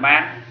ណ្្នឹងមិនបា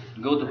ន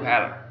go to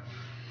hell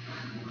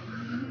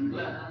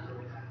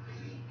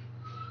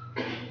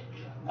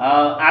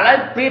ឥឡូវ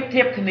ប្រៀប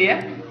ធៀបគ្នា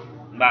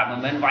បាទមិន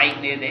មែនវាយ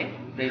គ្នាទេ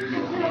ប្រៀបធៀ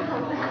បគ្នា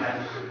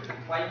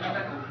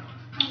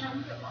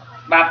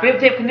បាទប្រៀប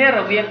ធៀបគ្នារ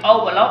វាង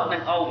overload និ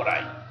ង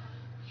override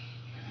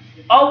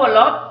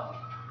overload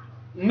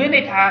មាន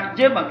ន័យថា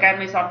យើងបង្កើត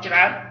method ច្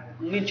រើន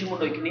មានឈ្មោះ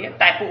ដូចគ្នា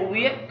តែពួក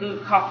វាគឺ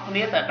ខុសគ្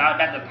នាទៅដោយ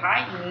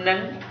Datatype និង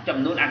ចំ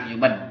នួន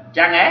argument អញ្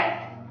ចឹងហ៎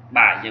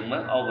បាទយើងមើ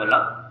ល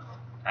overload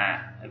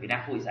ហើយពីណា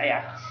គួយស្អីយ៉ា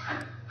ង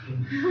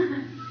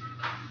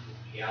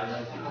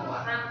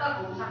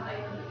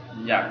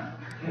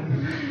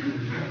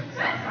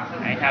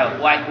ហើយថា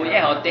វាយគួយឯ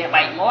ងរត់ទេ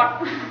បែកមាត់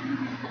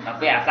ដល់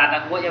ពេលអាសត្វដ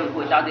ល់គួយឲ្យ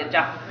គួយដល់ទៀត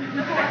ចុះ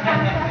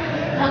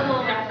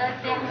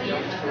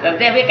ដល់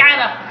ទេវាកើត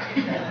ដល់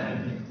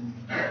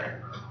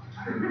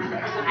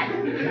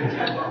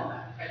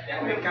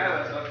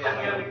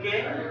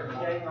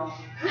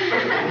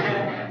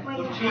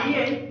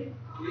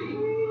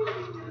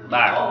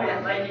បាទ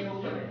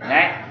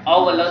ណែ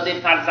overloaded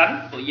function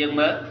ពួកយើង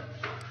មើល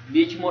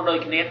វាឈ្មោះដូច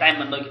គ្នាតែ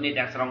មិនដូចគ្នា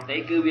ទាំងស្រុងទេ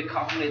គឺវា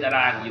ខុសគ្នាទៅដ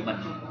ល់ argument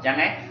អញ្ចឹង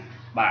ហ៎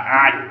បាទ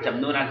អាចចំ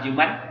នួន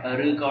argument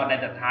ឬក៏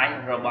data type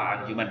របស់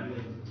argument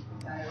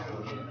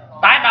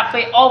តែដល់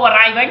ពេល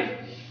override វិញ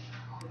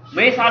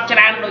method ច្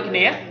រើនដូចគ្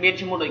នាមាន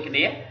ឈ្មោះដូចគ្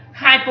នា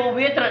ហើយពួក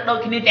វាត្រូវដូច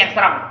គ្នាទាំង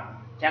ស្រុង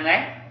អញ្ចឹងហ៎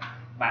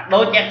បាទ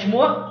ដូចទាំងឈ្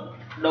មោះ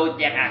ដូច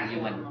ទាំង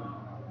argument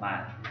បា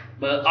ទ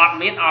បើអត់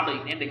មានអត់ដូច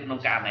គ្នានៅក្នុង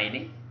ករណី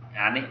នេះ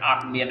អានេះអ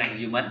ត់មាន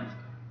argument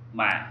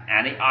បាទអា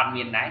នេះអត់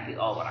មានដែរគឺ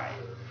override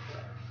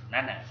ណា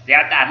ស្រា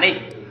ប់តែអានេះ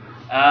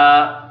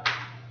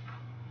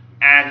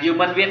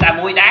argument វាតែ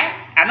មួយដែរ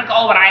អាហ្នឹងក៏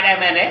override ដែរ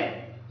មែនទេ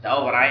តែ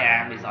override អា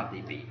method ទី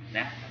2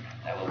ណា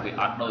តែបើវា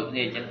អត់ដូចគ្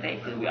នាអញ្ចឹងទេ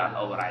គឺវាអត់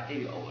override ទេ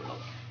វា overload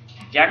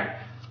អញ្ចឹង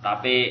ដល់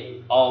ពេល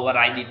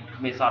override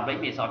method វិញ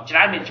method ច្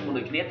រើនមានឈ្មោះ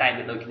ដូចគ្នាតែ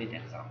វាដូចគ្នា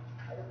ទាំងស្រុង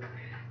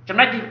ចំ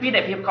ណុចទី2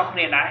ដែលភាពខុសគ្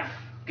នាដែរ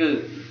គឺ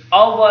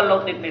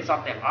overloaded method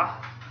ទាំងអស់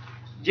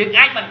យើង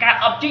អាចបង្កើត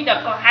object ដែល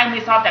ក៏ហៅ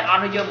method ទាំងអ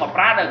ស់នោះយកមក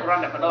ប្រើដោយគ្រា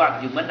ន់តែបដូរ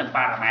argument និង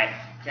parameter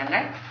អញ្ចឹង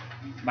ណា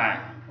បាទ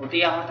ឧ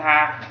ទាហរណ៍ថា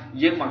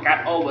យើងបង្កើត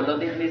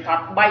overloaded method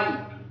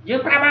 3យើ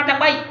ងប្រើបានទាំង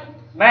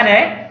3មែនទេ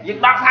យើង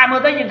ដកសារមើល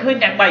ទៅយើងឃើញ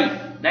ទាំង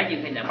3ណាយើង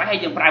ឃើញទាំង3ហើយ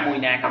យើងប្រើមួយ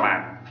ណាក៏បាន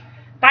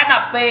តែដ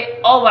ល់ពេល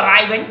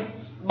override វិញ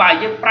បើ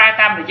យើងប្រើ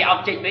តាមរយៈ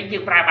object វិញយើ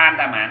ងប្រើបាន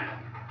តែប៉ុន្មាន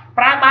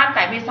ប្រើបាន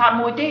តែ method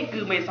មួយទេគឺ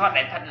method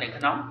ដែលស្ថិតនៅ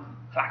ក្នុង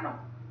class នោះ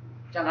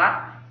អញ្ចឹងហ៎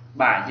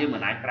បាទយើងមិ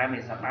នអាចប្រើ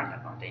method បានទាំ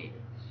ងអស់ទេ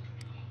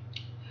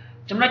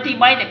ចំណុចទី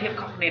3ដែលភាព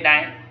ខុសគ្នាដែ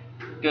រ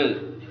គឺ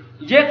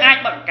យើងអាច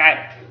បង្កើត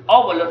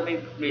overload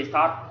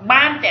method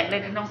បានទាំងនៅ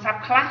ក្នុង sub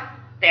class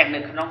ទាំងនៅ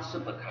ក្នុង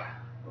super class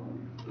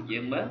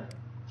dương mới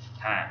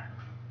thà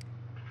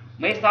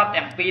mấy so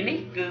tèm pin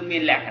ấy cứ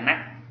miền lẻ khả năng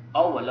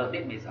overload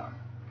đến mấy so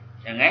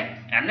อย่างไง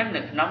อันนั้นห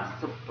นึ่งน้อง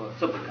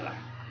super class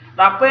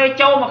ដល់ពេល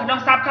ចូលមកក្នុង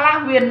sub class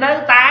វានៅ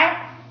តែ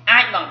អា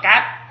ចបង្កើ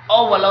ត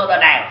overload ដ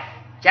ដែល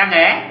ចឹង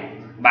ហ៎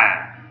បាទ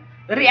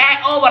រីឯ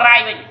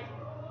override វិញ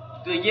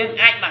គឺយើង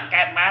អាចបង្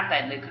កើតបានតែ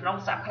នៅក្នុង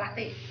sub class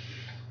ទេ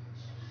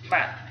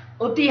បាទ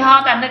ឧទាហរ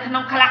ណ៍តែនៅក្នុ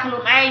ង class ខ្លួ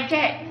នឯង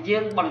ចេះយើ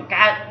ងបង្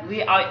កើតវា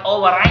ឲ្យ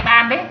override បា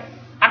នទេ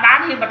អត់បាន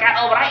យើងបង្កើត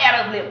override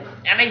error ភ្លាម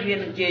អានេះវា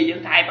នឹងជាយើង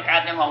ថែបង្កើ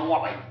តយ៉ាងងា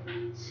ប់អី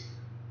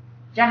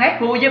ចឹងហ៎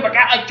ព្រោះយើងបង្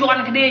កើតឲ្យជន់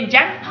គ្នាអញ្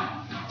ចឹង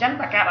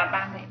បង្កើតអត់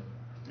បានទេ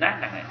ណា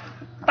ហ្នឹងហើយ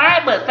តែ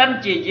បើសិន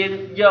ជាយើង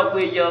យក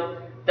វាយក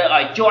ទៅ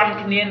ឲ្យជន់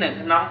គ្នានៅ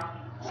ក្នុង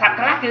sub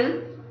class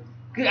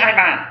គឺអាច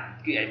បាន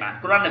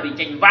គ្រាន់តែវា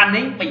ចេញវ៉ាន់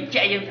នេះបញ្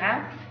ជាក់យើងថា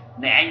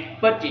អ្នកឯង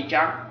ពិតជាច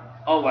ង់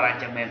override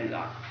ចឹងមែនឬអ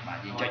ត់បាទ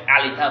យើងចុច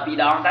enter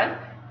 2 ដងទៅ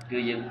គឺ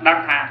យើងដឹង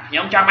ថាខ្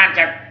ញុំចង់បាន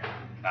ចឹង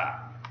បាទ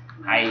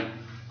ហើយ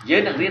យើ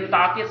ងនឹងរៀនត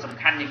ទៀតសំ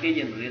ខាន់ជាងគេ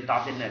យើងរៀនត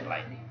ទៀតនៅកន្លែ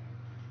ងនេះ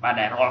បាទ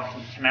ដែលរាល់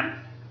ឆ្នាំ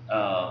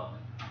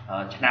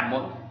ឆ្នាំមុ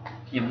ន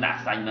ខ្ញុំដាក់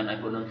assignment ឲ្យ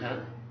ពួកនឹងធ្វើ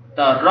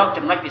តើរក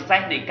ចំណុចពិសេស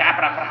នៃការ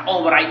ប្រើប្រាស់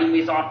override នឹង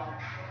វាសត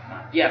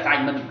ជា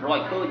assignment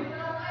 100ឃើញ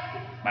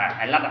បាទ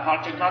ហើយលទ្ធផល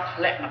ចេញមក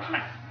ធ្លាក់មួយថ្នា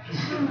ក់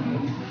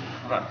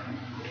បាទ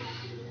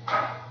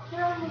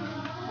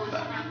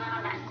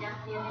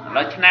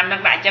ឡើយឆ្នាំហ្នឹ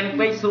ងដាក់ចឹង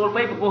ពេកស្រួល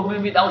ពេកព្រោះមាន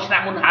វីដេអូឆ្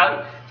នាំមុនហើយ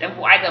ចឹង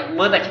ពួកឯងទៅ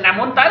មើលតែឆ្នាំ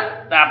មុនទៅ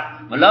តែ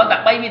ម្លងតែ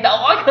3វីដេអូ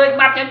អើយឃើញ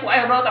បាត់ចឹងពួកឯ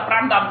ងរកតែ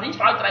5 10នាទី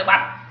ឆ្លើយត្រូវបា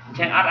ត់អញ្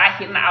ចឹងអត់អាច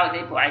ហ៊ានដាក់ឲ្យទេ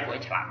ពួកឯ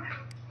ងឆ្លាត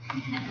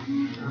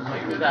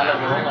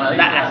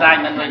ដាក់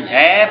assignment វិញ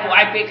ពួក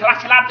ឯងពេលខ្លះ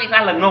ឆ្លាតពេលខ្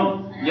លះល្ងង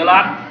យល់អ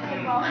ត់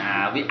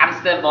វា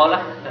unstable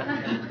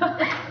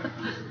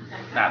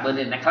តែបើ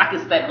អ្នកខ្លះគឺ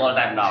stable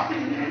តែម្ដង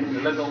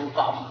លើកងក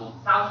ប់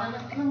សោហ្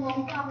នឹងងង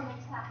កប់នឹង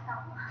ឆ្លាតត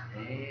ប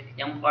ខ្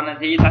ញុំប៉ុន្តែ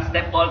ទីថា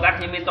stable តែ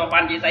ខ្ញុំមានតបបា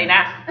ននិយាយស្អីណា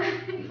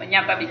បញ្ញា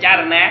តែពិចា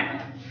រណា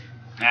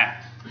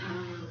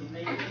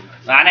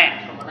បាទនេះ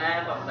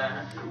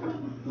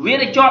វា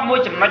ទៅជាប់មួយ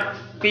ចំណុច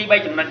2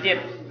 3ចំណុចទៀត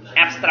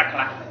abstract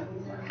class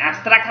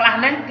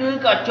ហ្នឹងគឺ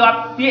ក៏ជាប់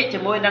ពាក្យជា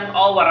មួយនឹង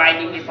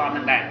overriding method ហ្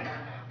នឹងដែរ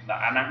ដ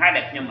ល់អាហ្នឹងហើយ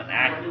ដែលខ្ញុំមិន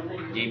អាច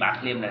និយាយបាន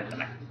ភ្លាមនៅប៉ុ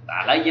ណ្ណាតែ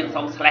ឥឡូវយើង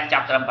សុំ slash ចា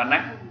ប់ត្រឹមប៉ុណ្ណឹ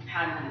ង